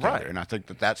built it together. Right. And I think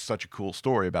that that's such a cool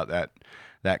story about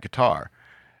that guitar.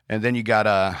 And then you got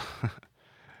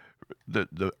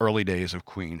the early days of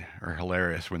Queen are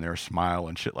hilarious when they were Smile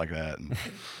and shit like that.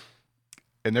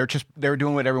 And they're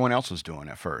doing what everyone else was doing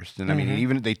at first. And I mean,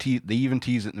 even they even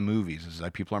tease it in the movies. It's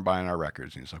like, people aren't buying our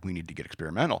records. And it's like, we need to get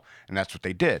experimental. And that's what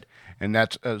they did. And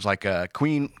it was like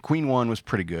Queen 1 was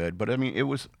pretty good, but I mean, it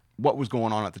was what was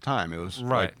going on at the time. It was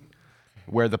like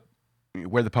where the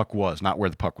puck was, not where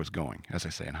the puck was going, as I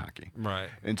say in hockey. Right.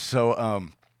 And so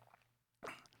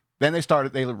then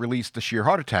they released the Sheer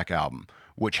Heart Attack album,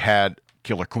 which had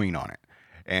Killer Queen on it.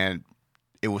 And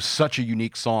it was such a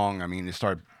unique song. I mean, they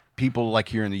started, people like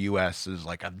here in the U.S. is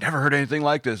like, I've never heard anything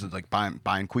like this. It's like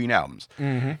buying Queen albums.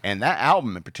 Mm-hmm. And that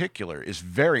album in particular is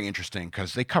very interesting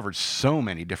because they covered so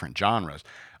many different genres.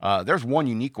 There's one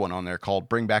unique one on there called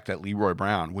Bring Back That Leroy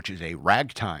Brown, which is a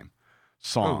ragtime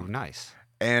song. Oh, nice.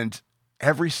 And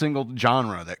every single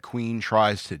genre that Queen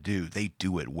tries to do, they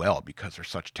do it well because they're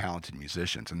such talented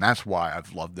musicians. And that's why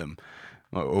I've loved them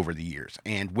over the years.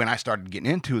 And when I started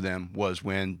getting into them was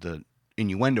when the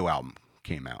Innuendo album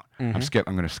came out. Mm-hmm.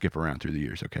 I'm going to skip around through the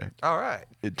years, okay? All right.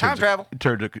 Time travel. In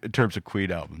terms of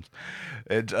Queen albums.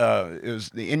 It was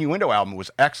the Innuendo album was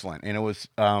excellent, and it was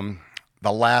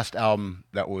the last album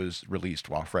that was released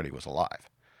while Freddie was alive,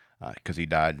 because he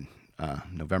died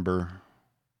November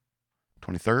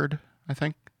 23rd, I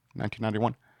think,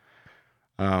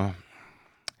 1991.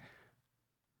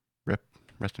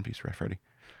 Rest in peace, Freddie.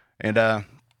 And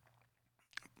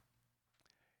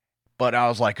but I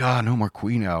was like, no more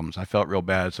Queen albums. I felt real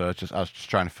bad, so I was just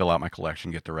trying to fill out my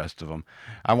collection, get the rest of them.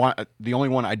 The only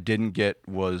one I didn't get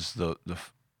was the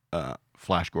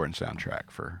Flash Gordon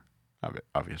soundtrack for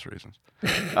obvious reasons.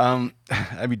 I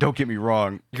mean, don't get me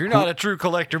wrong. You're not a true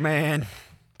collector, man.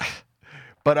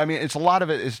 But I mean, a lot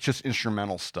of it is just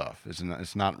instrumental stuff.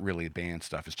 It's not really band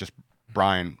stuff. It's just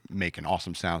Brian making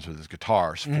awesome sounds with his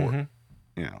guitars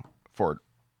for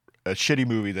a shitty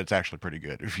movie that's actually pretty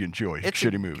good if you enjoy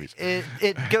shitty movies.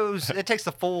 It takes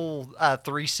the full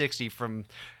 360 from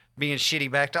being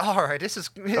shitty back to, all right, this is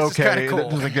kind of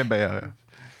cool.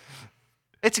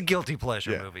 It's a guilty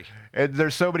pleasure movie. And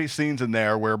there's so many scenes in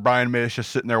there where Brian May is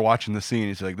just sitting there watching the scene.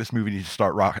 He's like, this movie needs to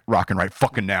start rocking right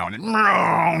fucking now. And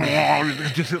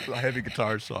just a heavy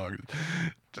guitar song.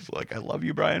 Just like, I love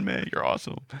you, Brian May. You're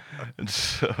awesome. And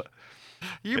so,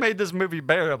 you made this movie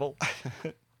bearable.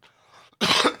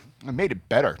 It made it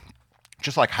better.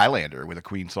 Just like Highlander, where the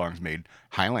Queen songs made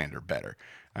Highlander better.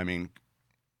 I mean,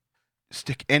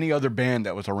 stick any other band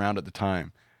that was around at the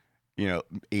time,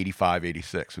 85,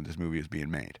 86, when this movie is being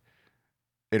made.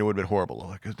 It would have been horrible.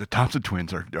 Like, the Thompson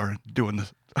Twins are doing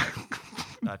this.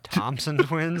 Thompson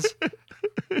Twins?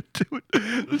 Doing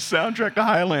the soundtrack to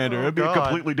Highlander. It'd be a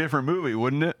completely different movie,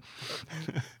 wouldn't it?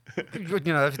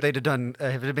 If they'd have done,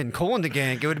 if it had been Kool and the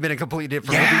Gang, it would have been a completely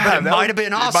different movie, but it might have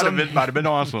been awesome. It might have been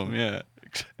awesome, yeah.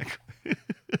 Exactly.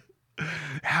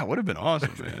 Yeah, it would have been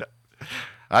awesome, man.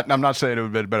 I'm not saying it would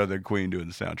have been better than Queen doing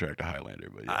the soundtrack to Highlander,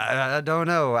 but yeah. I don't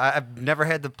know. I've never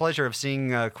had the pleasure of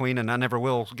seeing Queen, and I never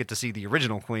will get to see the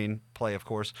original Queen play, of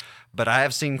course. But I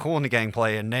have seen Kool and the Gang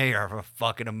play, and they are a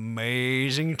fucking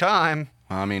amazing time.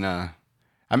 I mean, I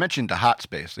mentioned the Hot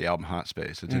Space, the album Hot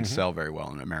Space. It didn't sell very well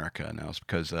in America, and that was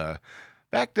because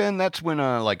back then that's when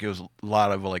it was a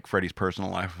lot of like Freddie's personal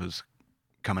life was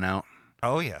coming out.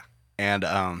 Oh yeah, and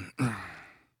I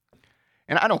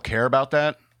don't care about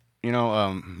that.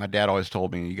 My dad always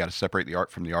told me you got to separate the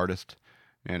art from the artist,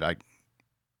 and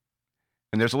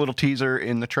there's a little teaser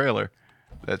in the trailer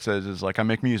that says, "Is like I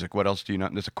make music. What else do you know?"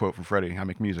 This is a quote from Freddie. "I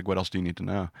make music. What else do you need to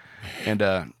know?" And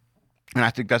I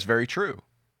think that's very true.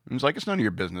 It's like it's none of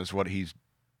your business what he's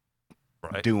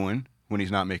doing when he's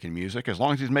not making music. As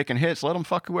long as he's making hits, let him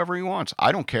fuck whoever he wants.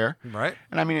 I don't care. Right.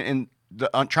 And I mean,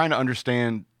 trying to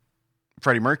understand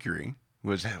Freddie Mercury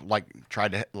was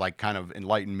tried to kind of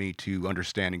enlighten me to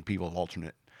understanding people of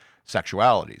alternate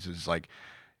sexualities. It's like,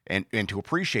 and to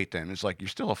appreciate them. It's like, you're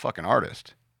still a fucking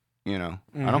artist. I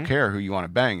don't care who you want to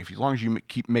bang. As long as you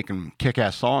keep making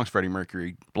kick-ass songs, Freddie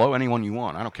Mercury, blow anyone you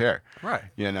want. I don't care. Right.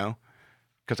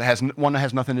 Because one that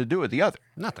has nothing to do with the other.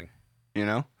 Nothing.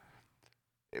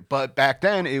 But back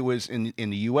then it was in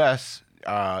the U.S.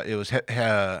 It was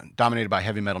dominated by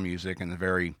heavy metal music and the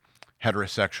very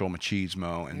heterosexual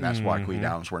machismo, and that's why Queen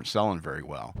albums weren't selling very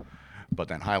well. But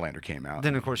then Highlander came out.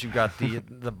 Then of course you've got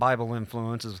the Bible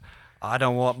influences. I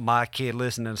don't want my kid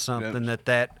listening to something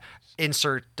that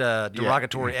insert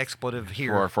derogatory expletive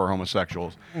here for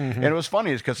homosexuals. And it was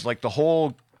funny is because like the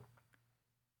whole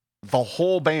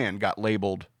band got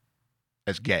labeled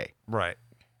as gay. Right.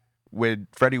 When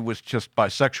Freddie was just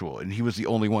bisexual, and he was the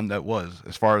only one that was,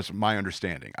 as far as my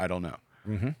understanding. I don't know.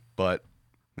 But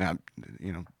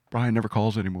Brian never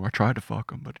calls anymore. I tried to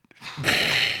fuck him, but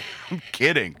I'm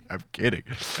kidding. I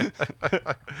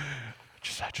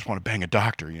just want to bang a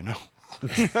doctor,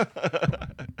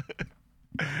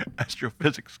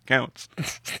 Astrophysics counts.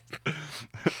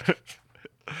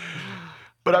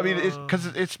 But I mean,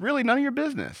 it's really none of your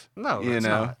business. No, it's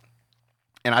not.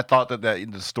 And I thought that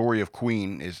the story of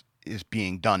Queen is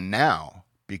being done now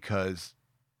because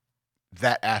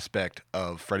that aspect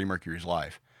of Freddie Mercury's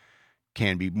life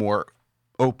can be more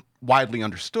widely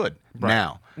understood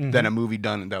now than a movie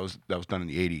done that was done in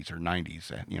the 80s or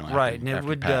 90s. Right, and it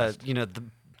would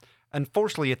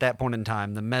unfortunately at that point in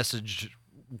time the message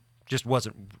just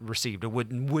wasn't received. It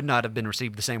would not have been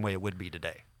received the same way it would be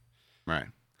today. Right.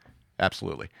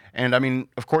 Absolutely. And I mean,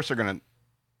 of course they're going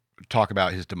to talk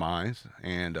about his demise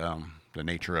and the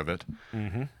nature of it.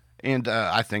 And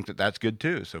I think that that's good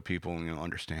too, so people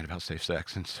understand about safe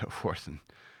sex and so forth. And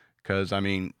because I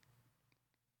mean,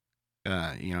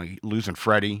 losing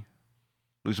Freddie,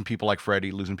 losing people like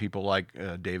Freddie, losing people like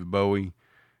David Bowie,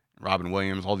 Robin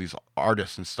Williams, all these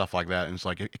artists and stuff like that, and it's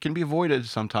like it can be avoided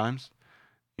sometimes,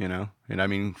 And I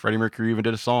mean, Freddie Mercury even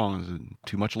did a song,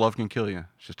 "Too Much Love Can Kill You."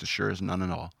 It's just as sure as none at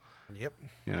all. Yep.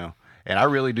 And I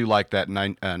really do like that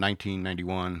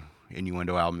 1991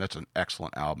 Innuendo album. That's an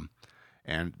excellent album.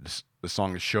 And the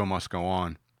song "The Show Must Go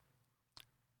On."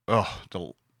 Oh,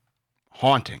 the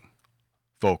haunting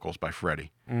vocals by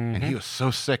Freddie. And he was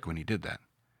so sick when he did that.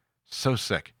 So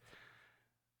sick.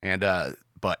 And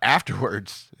but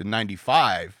afterwards, in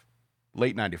 95,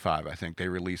 late 95, I think, they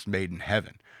released "Made in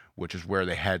Heaven," which is where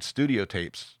they had studio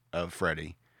tapes of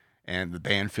Freddie, and the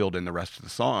band filled in the rest of the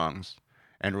songs,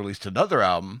 and released another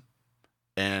album,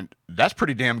 and that's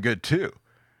pretty damn good too,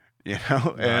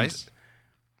 Nice.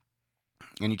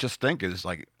 And you just think it was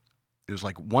like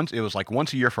once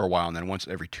a year for a while, and then once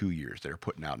every 2 years they were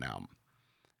putting out an album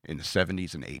in the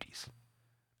 70s and 80s.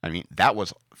 I mean, that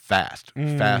was fast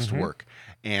work,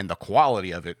 and the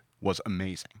quality of it was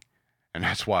amazing. And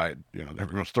that's why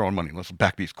everyone's throwing money. Let's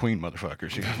back these Queen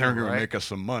motherfuckers. They're going to make us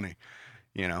some money.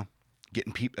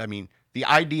 Getting people. I mean, the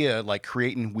idea like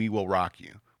creating "We Will Rock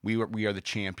You," we are the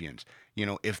champions.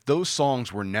 If those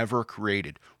songs were never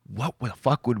created, what the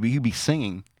fuck would we be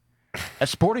singing at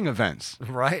sporting events?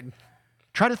 Right.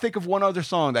 Try to think of one other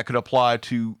song that could apply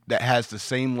to that has the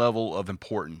same level of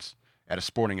importance at a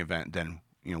sporting event than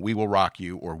 "We Will Rock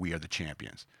You" or "We Are the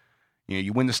Champions."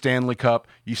 You win the Stanley Cup.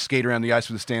 You skate around the ice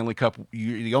with the Stanley Cup.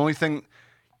 The only thing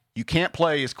you can't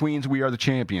play is Queen's "We Are the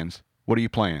Champions." What are you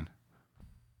playing?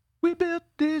 We built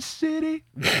this city.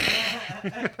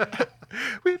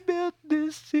 We built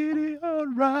this city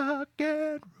on rock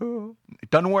and roll. It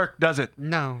doesn't work, does it?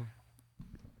 No.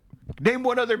 Name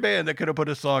one other band that could have put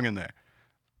a song in there.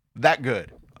 That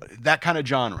good. That kind of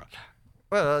genre.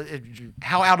 Well,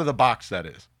 how out of the box that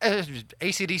is.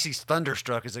 AC/DC's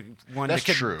Thunderstruck is one That's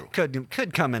that true.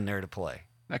 could come in there to play.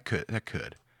 That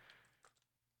could.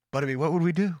 But I mean, what would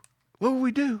we do? What would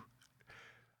we do?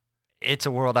 It's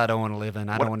a world I don't want to live in.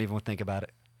 I don't even want to think about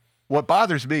it. What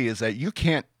bothers me is that you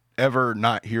can't ever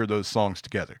not hear those songs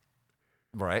together.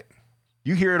 Right.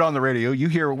 You hear it on the radio. You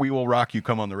hear "We Will Rock You"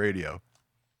 come on the radio.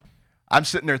 I'm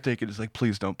sitting there thinking, it's like,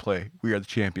 please don't play "We Are the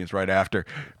Champions" right after.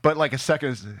 But like a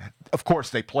second, of course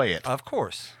they play it. Of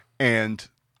course. And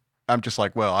I'm just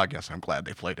like, well, I guess I'm glad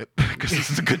they played it because this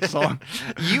is a good song.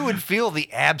 You would feel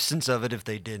the absence of it if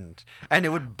they didn't. And it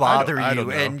would bother you.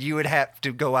 And you would have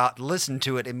to go out and listen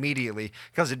to it immediately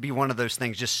because it'd be one of those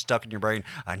things just stuck in your brain.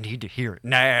 I need to hear it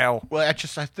now. Well, I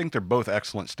think they're both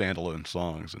excellent standalone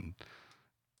songs.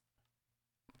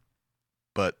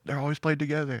 But they're always played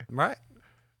together. Right.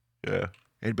 Yeah.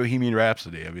 And Bohemian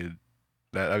Rhapsody. I mean,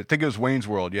 I think it was Wayne's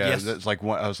World. Yeah. Yes. It's like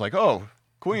I was like, oh,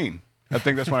 Queen. I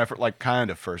think that's when I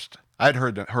first. I'd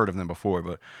heard of them before,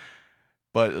 but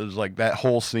it was like that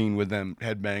whole scene with them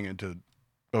headbanging to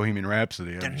Bohemian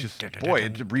Rhapsody.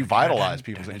 It revitalized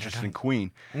people's interest in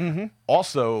Queen. Mm-hmm.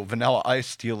 Also, Vanilla Ice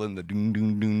stealing the doon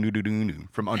doon doon doon doon doon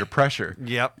from Under Pressure.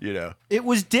 Yep. It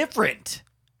was different.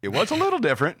 It was a little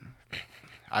different.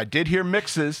 I did hear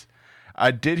mixes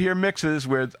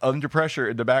with Under Pressure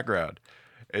in the background.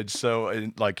 And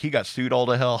so, like, he got sued all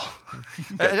to hell.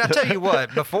 I'll tell you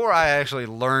what, before I actually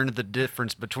learned the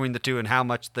difference between the two and how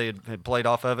much they had played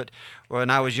off of it, when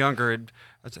I was younger, I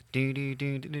was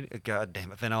like, God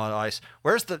damn it, Vanilla Ice.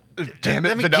 Where's the... Damn it,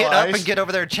 let me Vanilla get up Ice. and get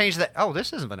over there and change that. Oh,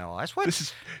 this isn't Vanilla Ice. What? This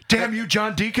is... Damn you,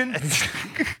 John Deacon.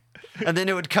 And then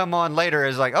it would come on later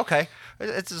as like, okay,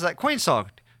 it's that Queen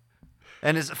song.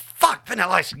 And it's, fuck,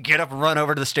 Vanilla Ice. Get up and run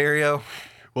over to the stereo.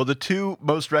 Well, the two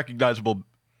most recognizable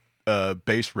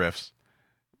bass riffs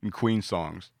in Queen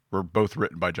songs were both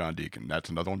written by John Deacon. That's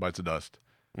Another One Bites the Dust.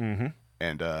 Mm-hmm.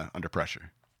 And Under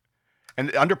Pressure.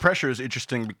 And Under Pressure is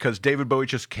interesting because David Bowie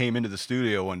just came into the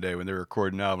studio one day when they were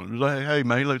recording an album. He was like, hey,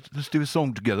 man, let's do a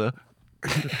song together.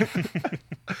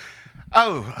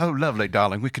 Oh, lovely,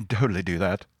 darling. We can totally do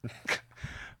that.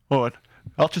 All right.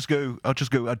 I'll just go. I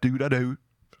do.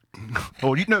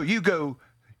 Or, you go.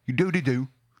 You do.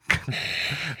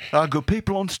 I'll go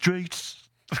people on the streets.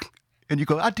 And you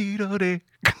go, I did.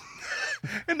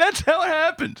 And that's how it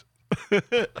happened. And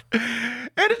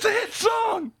it's a hit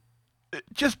song.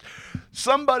 Just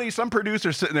some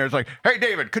producer sitting there is like, hey,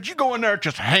 David, could you go in there and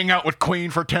just hang out with Queen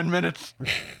for 10 minutes?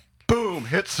 Boom,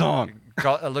 hit song.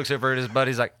 Looks over at his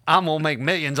buddy. He's like, I'm going to make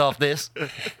millions off this.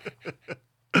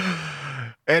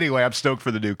 Anyway, I'm stoked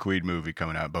for the new Queen movie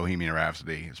coming out, Bohemian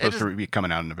Rhapsody. It's supposed to be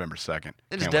coming out on November 2nd.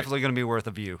 It is definitely going to be worth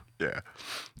a view. Yeah,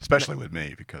 especially with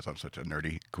me because I'm such a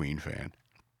nerdy Queen fan.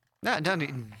 No,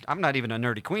 I'm not even a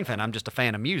nerdy Queen fan. I'm just a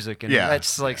fan of music, and Yeah.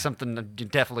 that's like something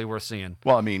definitely worth seeing.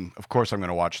 Well, I mean, of course I'm going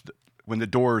to watch when the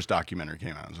Doors documentary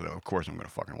came out. So of course I'm going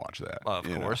to fucking watch that.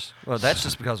 Of course. Well, that's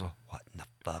just because of what in the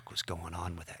fuck was going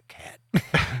on with that cat.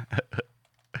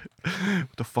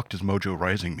 What the fuck does Mojo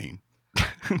Rising mean?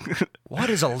 What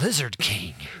is a Lizard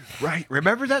King? Right.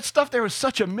 Remember that stuff? There was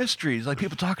such a mystery. It's like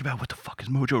people talking about what the fuck is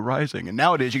Mojo Rising? And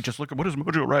nowadays you just look at what is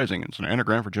Mojo Rising? It's an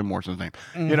anagram for Jim Morrison's name.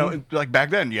 Mm-hmm. Like back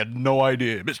then you had no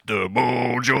idea. Mr.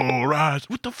 Mojo Rise.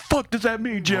 What the fuck does that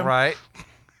mean, Jim? Right.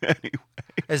 Anyway.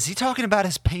 Is he talking about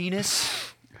his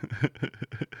penis?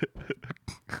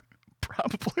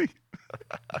 Probably.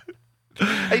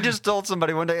 He just told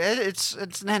somebody one day, it's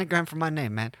an anagram for my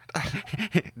name, man.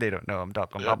 They don't know I'm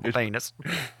talking about my penis.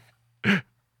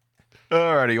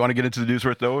 Alrighty, you want to get into the news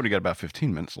worth though? We got about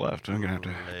 15 minutes left. I'm gonna have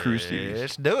to cruise these.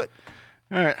 Let's do it.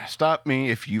 All right, stop me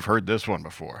if you've heard this one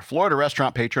before. Florida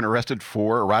restaurant patron arrested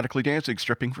for erotically dancing,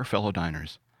 stripping for fellow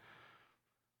diners.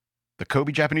 The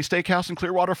Kobe Japanese Steakhouse in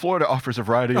Clearwater, Florida offers a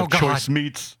variety of choice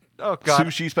meats,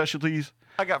 sushi specialties.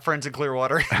 I got friends in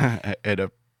Clearwater. And a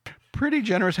pretty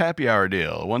generous happy hour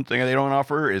deal. One thing they don't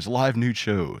offer is live nude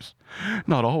shows.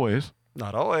 Not always.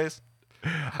 Not always.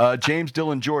 James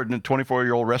Dylan Jordan, a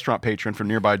 24-year-old restaurant patron from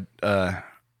nearby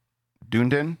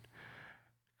Dunedin,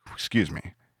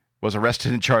 was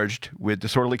arrested and charged with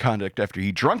disorderly conduct after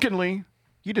he drunkenly,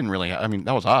 that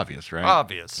was obvious, right?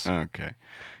 Obvious. Okay.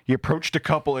 He approached a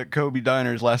couple at Kobe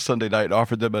Diners last Sunday night and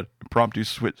offered them an impromptu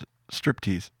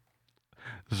striptease.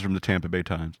 This is from the Tampa Bay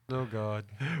Times. Oh, God.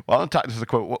 This is a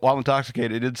quote. While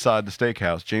intoxicated inside the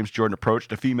steakhouse, James Jordan approached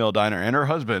a female diner and her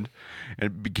husband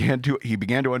and began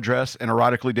to undress and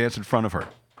erotically dance in front of her.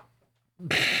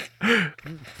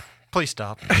 Please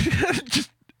stop.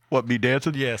 Just what, me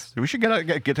dancing? Yes. We should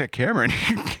get that camera.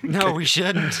 No, we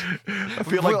shouldn't. I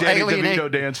feel like Danny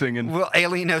DeVito dancing. And we'll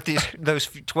alienate those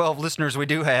 12 listeners we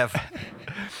do have.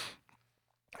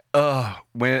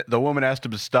 When the woman asked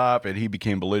him to stop, and he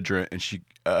became belligerent, and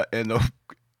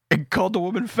and called the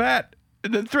woman fat,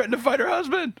 and then threatened to fight her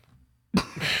husband.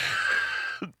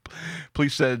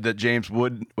 Police said that James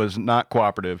Wood was not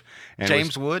cooperative. And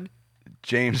James Wood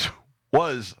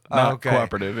was not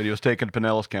cooperative, and he was taken to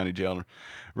Pinellas County Jail and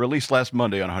released last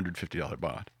Monday on a $150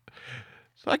 bond.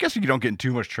 So I guess you don't get in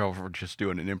too much trouble for just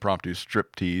doing an impromptu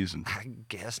strip tease. I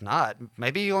guess not.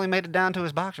 Maybe he only made it down to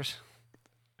his boxers.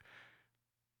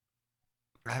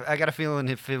 I got a feeling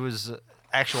if it was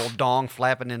actual dong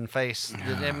flapping in the face,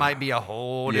 it might be a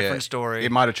whole different story.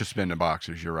 It might have just been the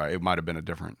boxers. You're right. It might have been a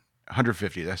different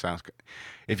 150. That sounds good.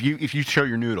 If you show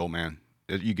your noodle, man,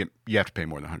 you have to pay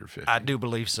more than 150. I do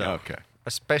believe so. Okay.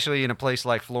 Especially in a place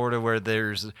like Florida where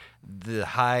there's the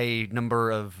high number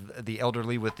of the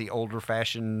elderly with the older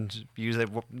fashioned views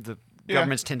that the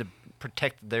governments tend to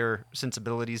protect their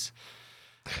sensibilities.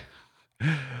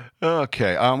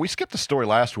 Okay. We skipped the story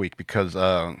last week because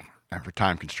for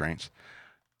time constraints.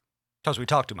 Because we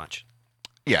talk too much.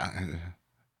 Yeah.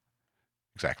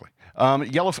 Exactly.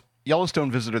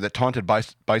 Yellowstone visitor that taunted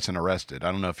bison arrested.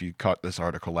 I don't know if you caught this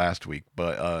article last week,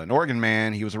 but an Oregon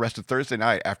man, he was arrested Thursday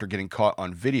night after getting caught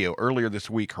on video earlier this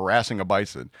week harassing a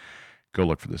bison. Go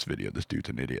look for this video. This dude's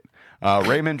an idiot.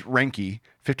 Raymond Renke,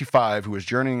 55, who was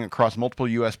journeying across multiple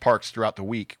U.S. parks throughout the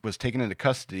week, was taken into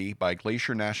custody by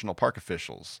Glacier National Park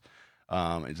officials.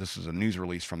 This is a news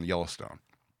release from Yellowstone.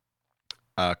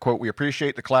 Quote, "We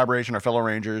appreciate the collaboration of our fellow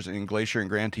rangers in Glacier and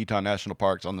Grand Teton National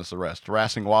Parks on this arrest.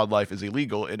 Harassing wildlife is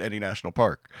illegal in any national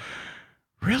park."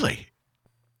 Really?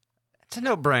 It's a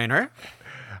no-brainer.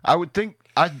 I would think,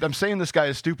 I'm saying this guy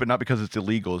is stupid, not because it's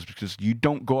illegal, it's because you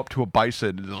don't go up to a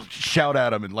bison and shout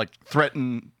at him and like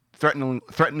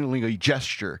threateningly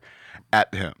gesture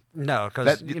at him. No,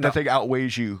 because that thing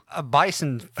outweighs you. A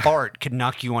bison fart could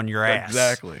knock you on your ass.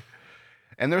 Exactly.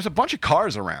 And there's a bunch of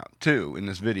cars around, too, in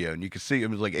this video. And you can see, it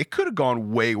was like, it could have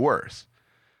gone way worse.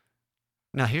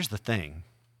 Now, here's the thing.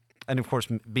 And, of course,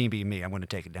 being me, I'm going to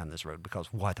take it down this road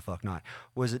because why the fuck not?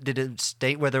 Did it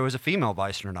state whether it was a female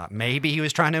bison or not? Maybe he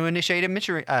was trying to initiate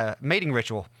a mating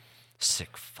ritual.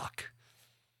 Sick fuck.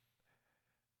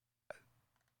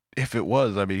 If it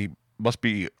was, I mean, he must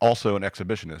be also an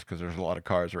exhibitionist because there's a lot of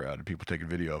cars around and people taking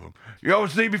video of him. You ever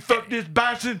see me fuck this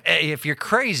bison? Hey, if you're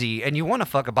crazy and you want to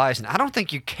fuck a bison, I don't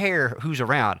think you care who's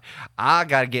around. I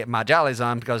got to get my jollies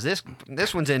on because this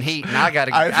one's in heat and I got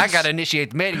to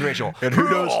initiate the mating ritual. And who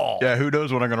knows? Yeah, who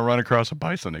knows when I'm going to run across a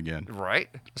bison again? Right,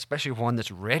 especially one that's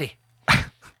ready. The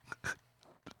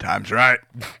time's right.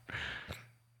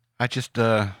 I just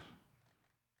why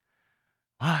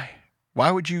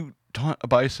would you taunt a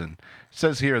bison? It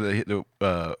says here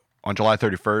that on July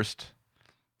 31st,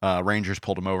 rangers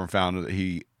pulled him over and found that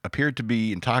he appeared to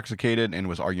be intoxicated and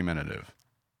was argumentative.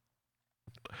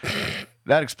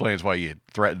 That explains why you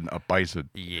threatened a bison.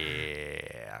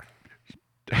 Yeah.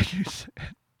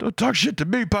 Don't talk shit to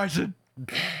me, bison.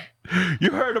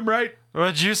 You heard him, right?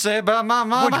 What'd you say about my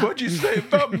mama? What'd you say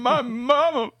about my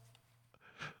mama?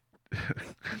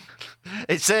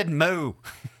 It said moo.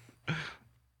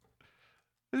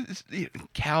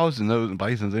 Cows and those and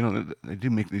bisons, they do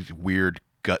make these weird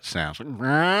gut sounds.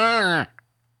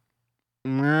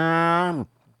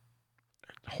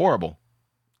 Horrible.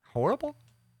 Horrible?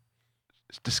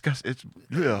 It's disgusting. It's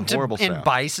horrible sound. In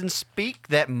bison speak,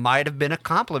 that might have been a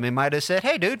compliment. Might have said,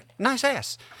 "Hey, dude, nice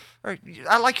ass." Or,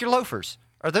 "I like your loafers.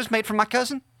 Are those made for my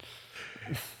cousin?"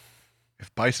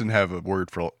 If bison have a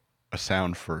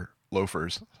sound for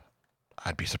loafers,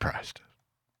 I'd be surprised.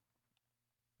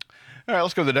 All right,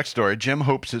 let's go to the next story. Jim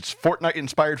hopes its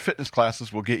Fortnite-inspired fitness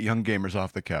classes will get young gamers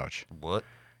off the couch. What?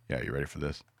 Yeah, you ready for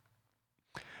this?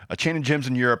 A chain of gyms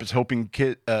in Europe is hoping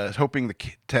to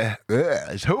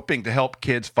help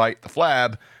kids fight the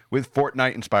flab with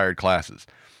Fortnite-inspired classes.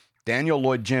 Daniel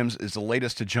Lloyd Gyms is the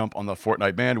latest to jump on the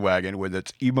Fortnite bandwagon with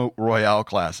its Emote Royale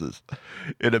classes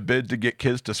in a bid to get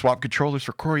kids to swap controllers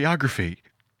for choreography.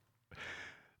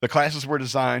 The classes were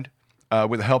designed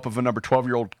with the help of a number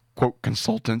 12-year-old quote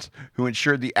consultants who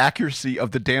ensured the accuracy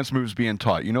of the dance moves being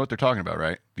taught. You know what they're talking about,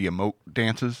 right? The emote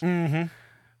dances. Mm-hmm.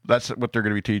 That's what they're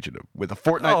going to be teaching them with a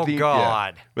Fortnite theme.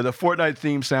 God! Yeah, with a Fortnite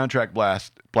themed soundtrack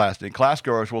blasting.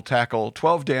 Classgoers will tackle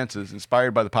 12 dances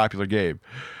inspired by the popular game,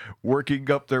 working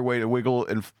up their way to wiggle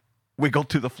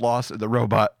to the floss and the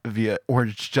robot via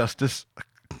Orange Justice.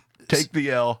 Take the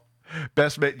L.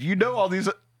 Best mate. You know all these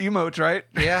emotes, right?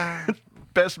 Yeah.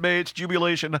 Best mates,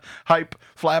 jubilation, hype,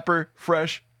 flapper,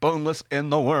 fresh, boneless,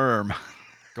 and the worm.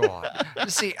 God.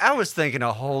 See, I was thinking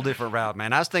a whole different route,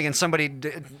 man. I was thinking somebody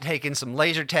taking some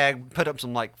laser tag, put up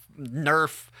some like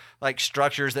Nerf like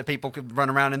structures that people could run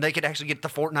around and they could actually get the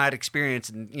Fortnite experience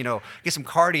and, you know, get some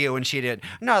cardio and shit.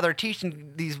 No, they're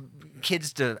teaching these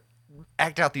kids to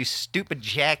act out these stupid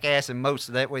jackass emotes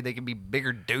so that way they can be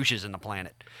bigger douches in the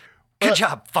planet. Good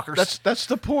job, fuckers. That's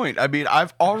the point. I mean,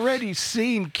 I've already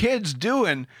seen kids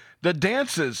doing the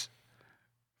dances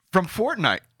from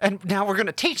Fortnite. And now we're going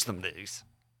to teach them these.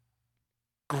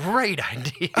 Great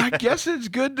idea. I guess it's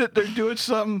good that they're doing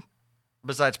something.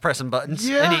 Besides pressing buttons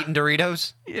and eating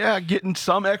Doritos. Yeah, getting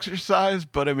some exercise,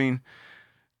 but I mean,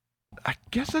 I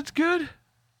guess that's good.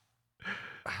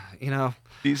 You know,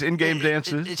 these in-game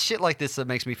dances. It's shit like this that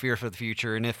makes me fear for the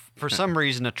future. And if for some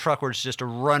reason a truck were just to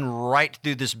run right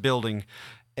through this building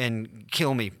and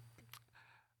kill me,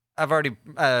 I've already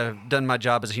done my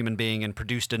job as a human being and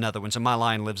produced another one, so my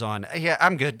line lives on. Yeah,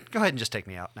 I'm good. Go ahead and just take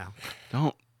me out now.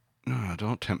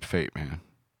 Don't tempt fate, man.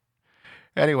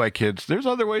 Anyway, kids, there's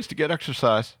other ways to get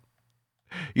exercise.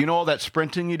 You know all that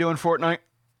sprinting you do in Fortnite?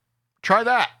 Try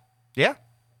that. Yeah.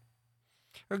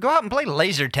 Or go out and play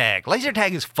laser tag. Laser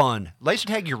tag is fun. Laser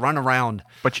tag, you run around.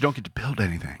 But you don't get to build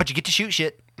anything. But you get to shoot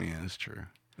shit. Yeah, that's true.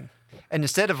 And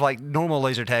instead of like normal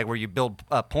laser tag where you build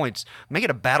points, make it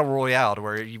a battle royale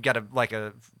where you've got wait,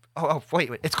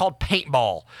 it's called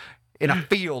paintball in a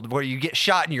field where you get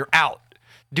shot and you're out.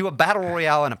 Do a battle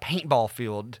royale in a paintball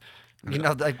field. You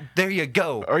know, like, there you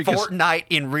go. Fortnite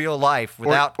in real life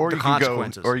without the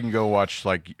consequences. Or you can go watch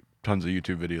like tons of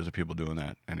YouTube videos of people doing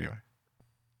that. Anyway,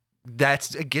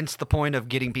 that's against the point of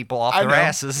getting people off their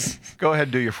asses. Go ahead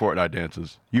and do your Fortnite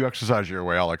dances. You exercise your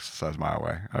way, I'll exercise my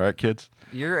way. All right, kids?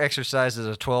 Your exercise is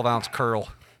a 12-ounce curl.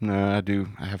 No, I do.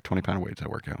 I have 20-pound weights I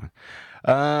work out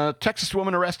with. Texas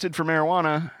woman arrested for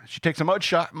marijuana. She takes a mug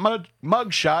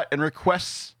shot and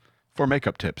requests for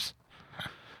makeup tips.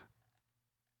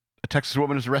 A Texas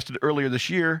woman was arrested earlier this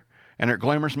year, and her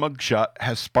glamorous mugshot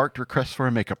has sparked requests for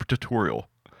a makeup tutorial.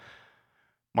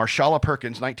 Marshala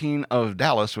Perkins, 19, of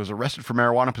Dallas, was arrested for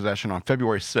marijuana possession on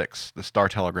February 6th, the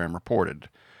Star-Telegram reported.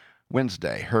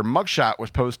 Wednesday, her mugshot was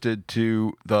posted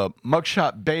to the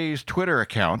Mugshot Bay's Twitter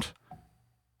account.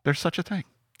 There's such a thing.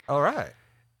 All right.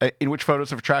 In which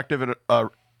photos of attractive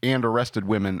and arrested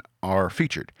women are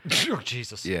featured. Oh,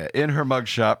 Jesus. Yeah, in her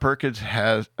mugshot, Perkins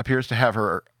appears to have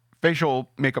her facial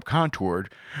makeup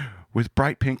contoured with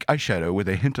bright pink eyeshadow with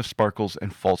a hint of sparkles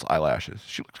and false eyelashes.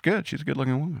 She looks good. She's a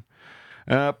good-looking woman.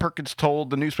 Perkins told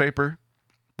the newspaper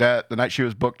that the night she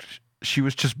was booked, she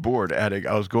was just bored, adding,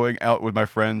 "I was going out with my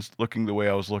friends looking the way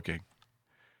I was looking.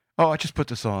 Oh, I just put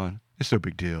this on. It's no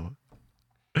big deal."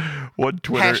 One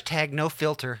Twitter... Hashtag no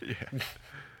filter. Yeah.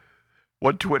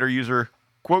 One Twitter user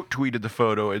quote tweeted the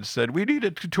photo and said, "We need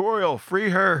a tutorial. Free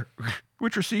her,"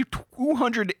 which received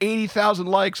 280,000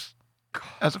 likes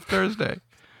as of Thursday.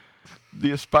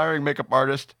 The aspiring makeup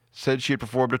artist said she had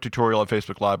performed a tutorial on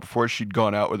Facebook Live before she'd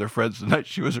gone out with her friends the night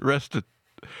she was arrested.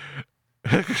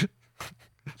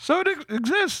 So it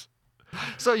exists.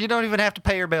 So you don't even have to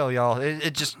pay your bill, y'all.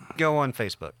 It just go on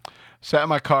Facebook. Sat in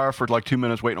my car for like 2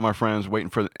 minutes waiting on my friends,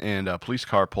 and a police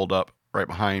car pulled up right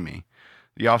behind me.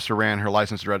 The officer ran her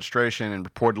license and registration and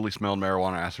reportedly smelled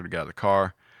marijuana and asked her to get out of the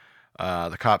car.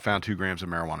 The cop found 2 grams of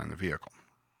marijuana in the vehicle.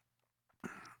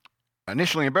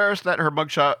 Initially embarrassed that her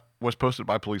mugshot was posted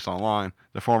by police online,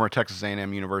 the former Texas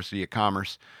A&M University of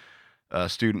Commerce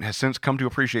student has since come to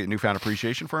appreciate newfound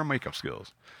appreciation for her makeup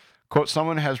skills. Quote,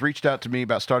 "Someone has reached out to me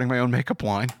about starting my own makeup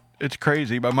line. It's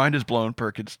crazy. My mind is blown,"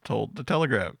 Perkins told the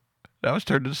Telegraph. "Now it's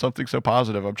turned into something so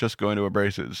positive, I'm just going to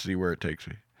embrace it and see where it takes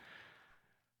me."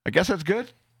 I guess that's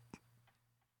good.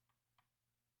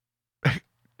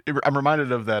 I'm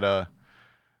reminded of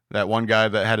that one guy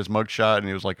that had his mugshot and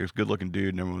he was like this good-looking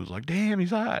dude and everyone was like, "Damn, he's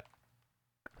hot."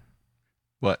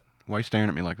 What? Why are you staring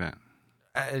at me like that?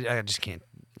 I just can't.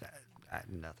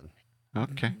 Nothing.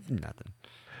 Okay. Nothing.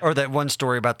 Or that one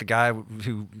story about the guy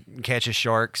who catches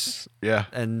sharks. Yeah.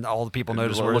 And all the people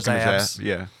notice where his ass.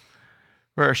 Yeah.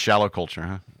 We're a shallow culture,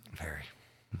 huh? Very.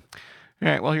 All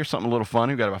right, well, here's something a little fun.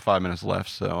 We've got about 5 minutes left.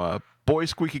 So,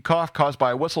 boy's squeaky cough caused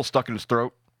by a whistle stuck in his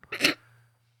throat.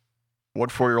 One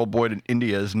 4-year-old boy in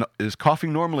India is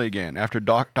coughing normally again after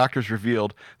doctors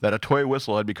revealed that a toy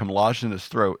whistle had become lodged in his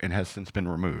throat and has since been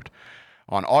removed.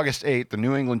 On August 8th, the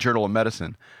New England Journal of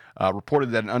Medicine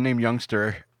reported that an unnamed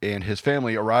youngster and his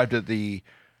family arrived at the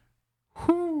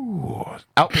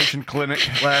outpatient clinic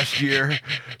last year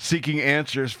seeking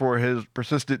answers for his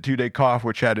persistent 2-day cough,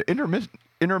 which had an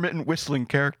intermittent whistling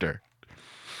character.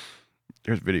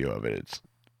 There's video of it. It's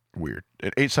weird.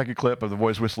 An 8-second clip of the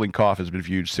voice whistling cough has been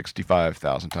viewed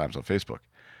 65,000 times on Facebook.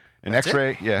 An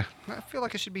X-ray, yeah. I feel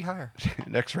like it should be higher.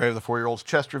 An X-ray of the 4-year-old's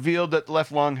chest revealed that the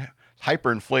left lung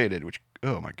hyperinflated, which,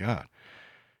 oh my God,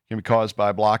 can be caused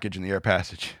by blockage in the air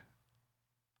passage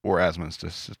or asthma and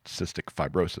cystic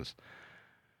fibrosis.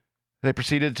 They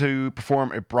proceeded to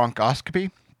perform a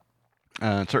bronchoscopy,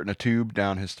 inserting a tube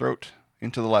down his throat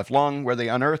into the left lung, where they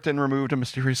unearthed and removed a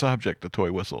mysterious object, the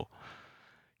toy whistle.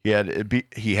 He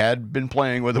had been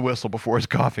playing with the whistle before his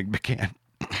coughing began.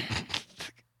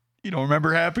 You don't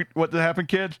remember what happened,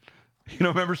 kids? You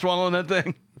don't remember swallowing that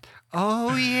thing?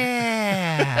 Oh,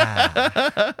 yeah.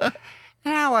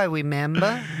 Now I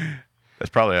remember.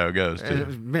 That's probably how it goes,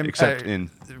 too. Except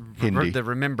in Hindi. The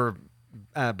remember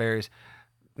berries.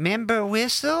 Remember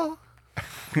whistle?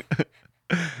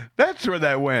 That's where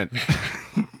that went.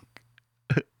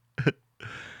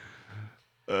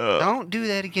 Don't do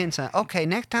that again, son. Okay,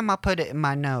 next time I'll put it in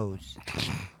my nose.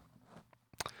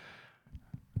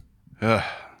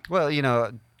 Well, you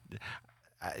know,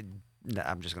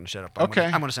 I'm just going to shut up. I'm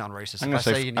going to sound racist. I'm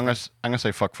going to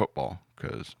say fuck football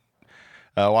because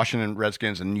Washington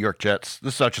Redskins and New York Jets.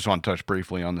 I just want to touch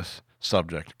briefly on this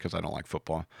subject because I don't like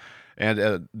football.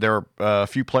 And there are a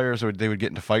few players they would get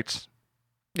into fights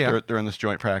during this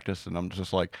joint practice, and I'm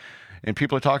just like, and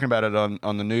people are talking about it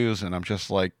on the news, and I'm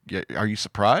just like, yeah, are you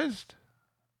surprised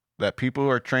that people who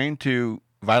are trained to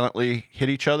violently hit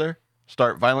each other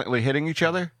start violently hitting each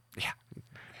other? Yeah.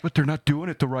 But they're not doing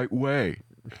it the right way.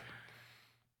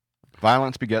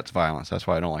 Violence begets violence. That's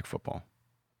why I don't like football.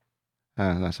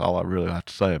 And that's all I really have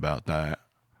to say about that.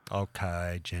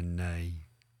 Okay, Jenny.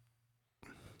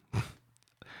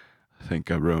 I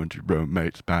think I ruined your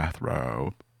roommate's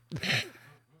bathrobe.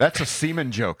 That's a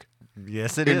semen joke.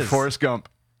 Yes, it is. In Forrest Gump.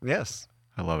 Yes.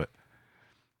 I love it.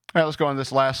 All right, let's go on to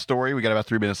this last story. We got about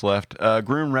 3 minutes left.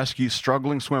 Groom rescues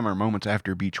struggling swimmer moments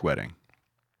after beach wedding.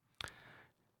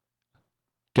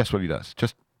 Guess what he does?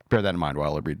 Just bear that in mind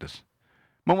while I read this.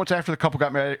 Moments after the couple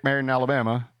got married in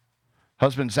Alabama,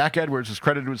 husband Zach Edwards is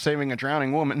credited with saving a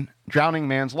drowning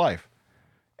man's life.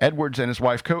 Edwards and his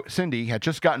wife Cindy had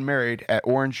just gotten married at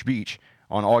Orange Beach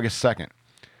on August 2nd.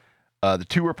 The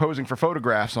two were posing for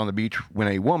photographs on the beach when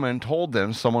a woman told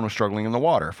them someone was struggling in the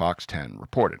water, Fox 10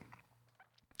 reported.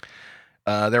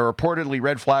 There were reportedly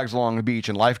red flags along the beach,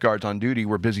 and lifeguards on duty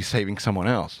were busy saving someone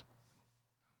else.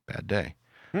 Bad day.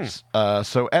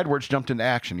 So Edwards jumped into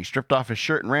action. He stripped off his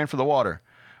shirt and ran for the water.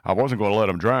 I wasn't going to let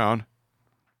him drown,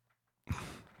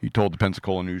 he told the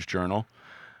Pensacola News-Journal.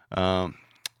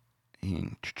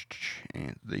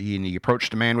 He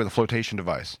approached a man with a flotation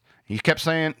device. He kept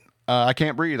saying, I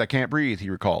can't breathe, he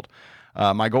recalled.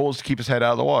 My goal is to keep his head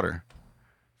out of the water.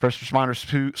 First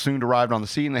responders soon arrived on the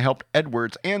scene. They helped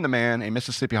Edwards and the man, a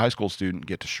Mississippi high school student,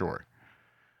 get to shore.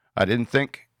 I didn't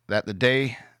think that the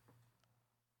day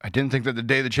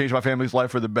that changed my family's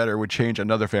life for the better would change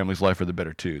another family's life for the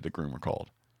better too, the groom recalled.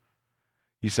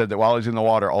 He said that while he was in the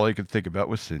water, all he could think about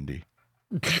was Cindy.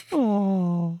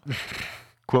 Oh.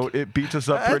 Quote, it beats us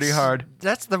up pretty hard.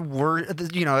 That's the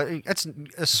word, you know, that's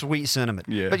a sweet sentiment.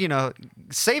 Yeah. But, you know,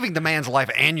 saving the man's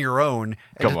life and your own,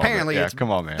 come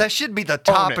on, man. That should be the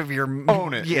top of your...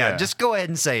 Own it. Yeah, just go ahead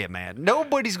and say it, man.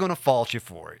 Nobody's going to fault you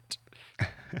for it.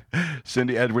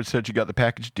 Cindy Edwards said she got the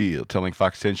package deal, telling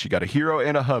Fox 10 she got a hero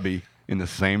and a hubby in the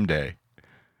same day.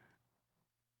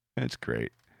 That's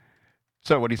great.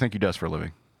 So, what do you think he does for a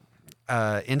living?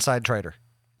 Inside trader.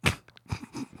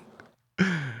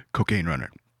 Cocaine runner.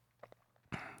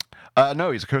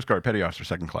 No, he's a Coast Guard petty officer,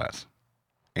 2nd class,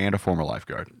 and a former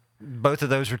lifeguard. Both of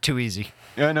those were too easy.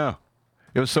 Yeah, I know.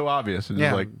 It was so obvious. It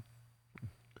was like,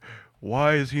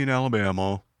 why is he in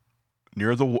Alabama,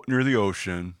 near the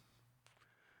ocean,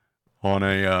 on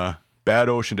a bad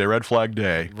ocean day, red flag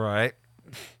day? Right.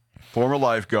 Former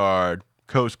lifeguard,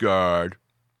 Coast Guard.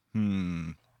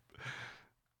 Wonder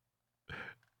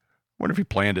if he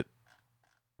planned it.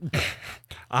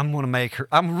 I'm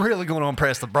really going to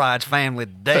impress the bride's family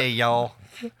today, y'all.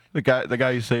 The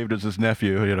guy you saved is his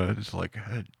nephew. You know, it's like,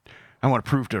 I want to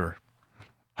prove to her,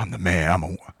 I'm the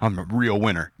man. I'm a real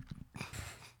winner.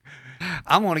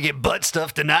 I want to get butt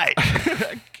stuffed tonight.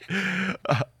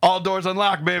 All doors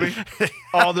unlocked, baby.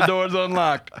 All the doors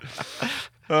unlocked.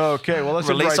 Okay, well, let's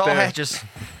release all there. hatches.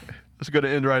 Let's go to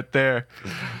end right there.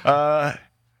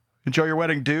 Enjoy your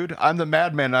wedding, dude. I'm the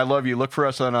Madman. I love you. Look for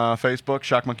us on Facebook,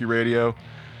 Shock Monkey Radio.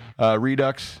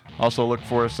 Redux. Also look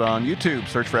for us on YouTube.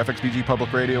 Search for FXBG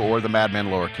Public Radio or the Madman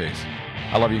lowercase.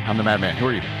 I love you. I'm the Madman. Who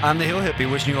are you? I'm the Hill Hippie.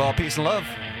 Wishing you all peace and love.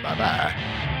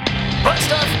 Bye-bye. Butt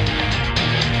stuff!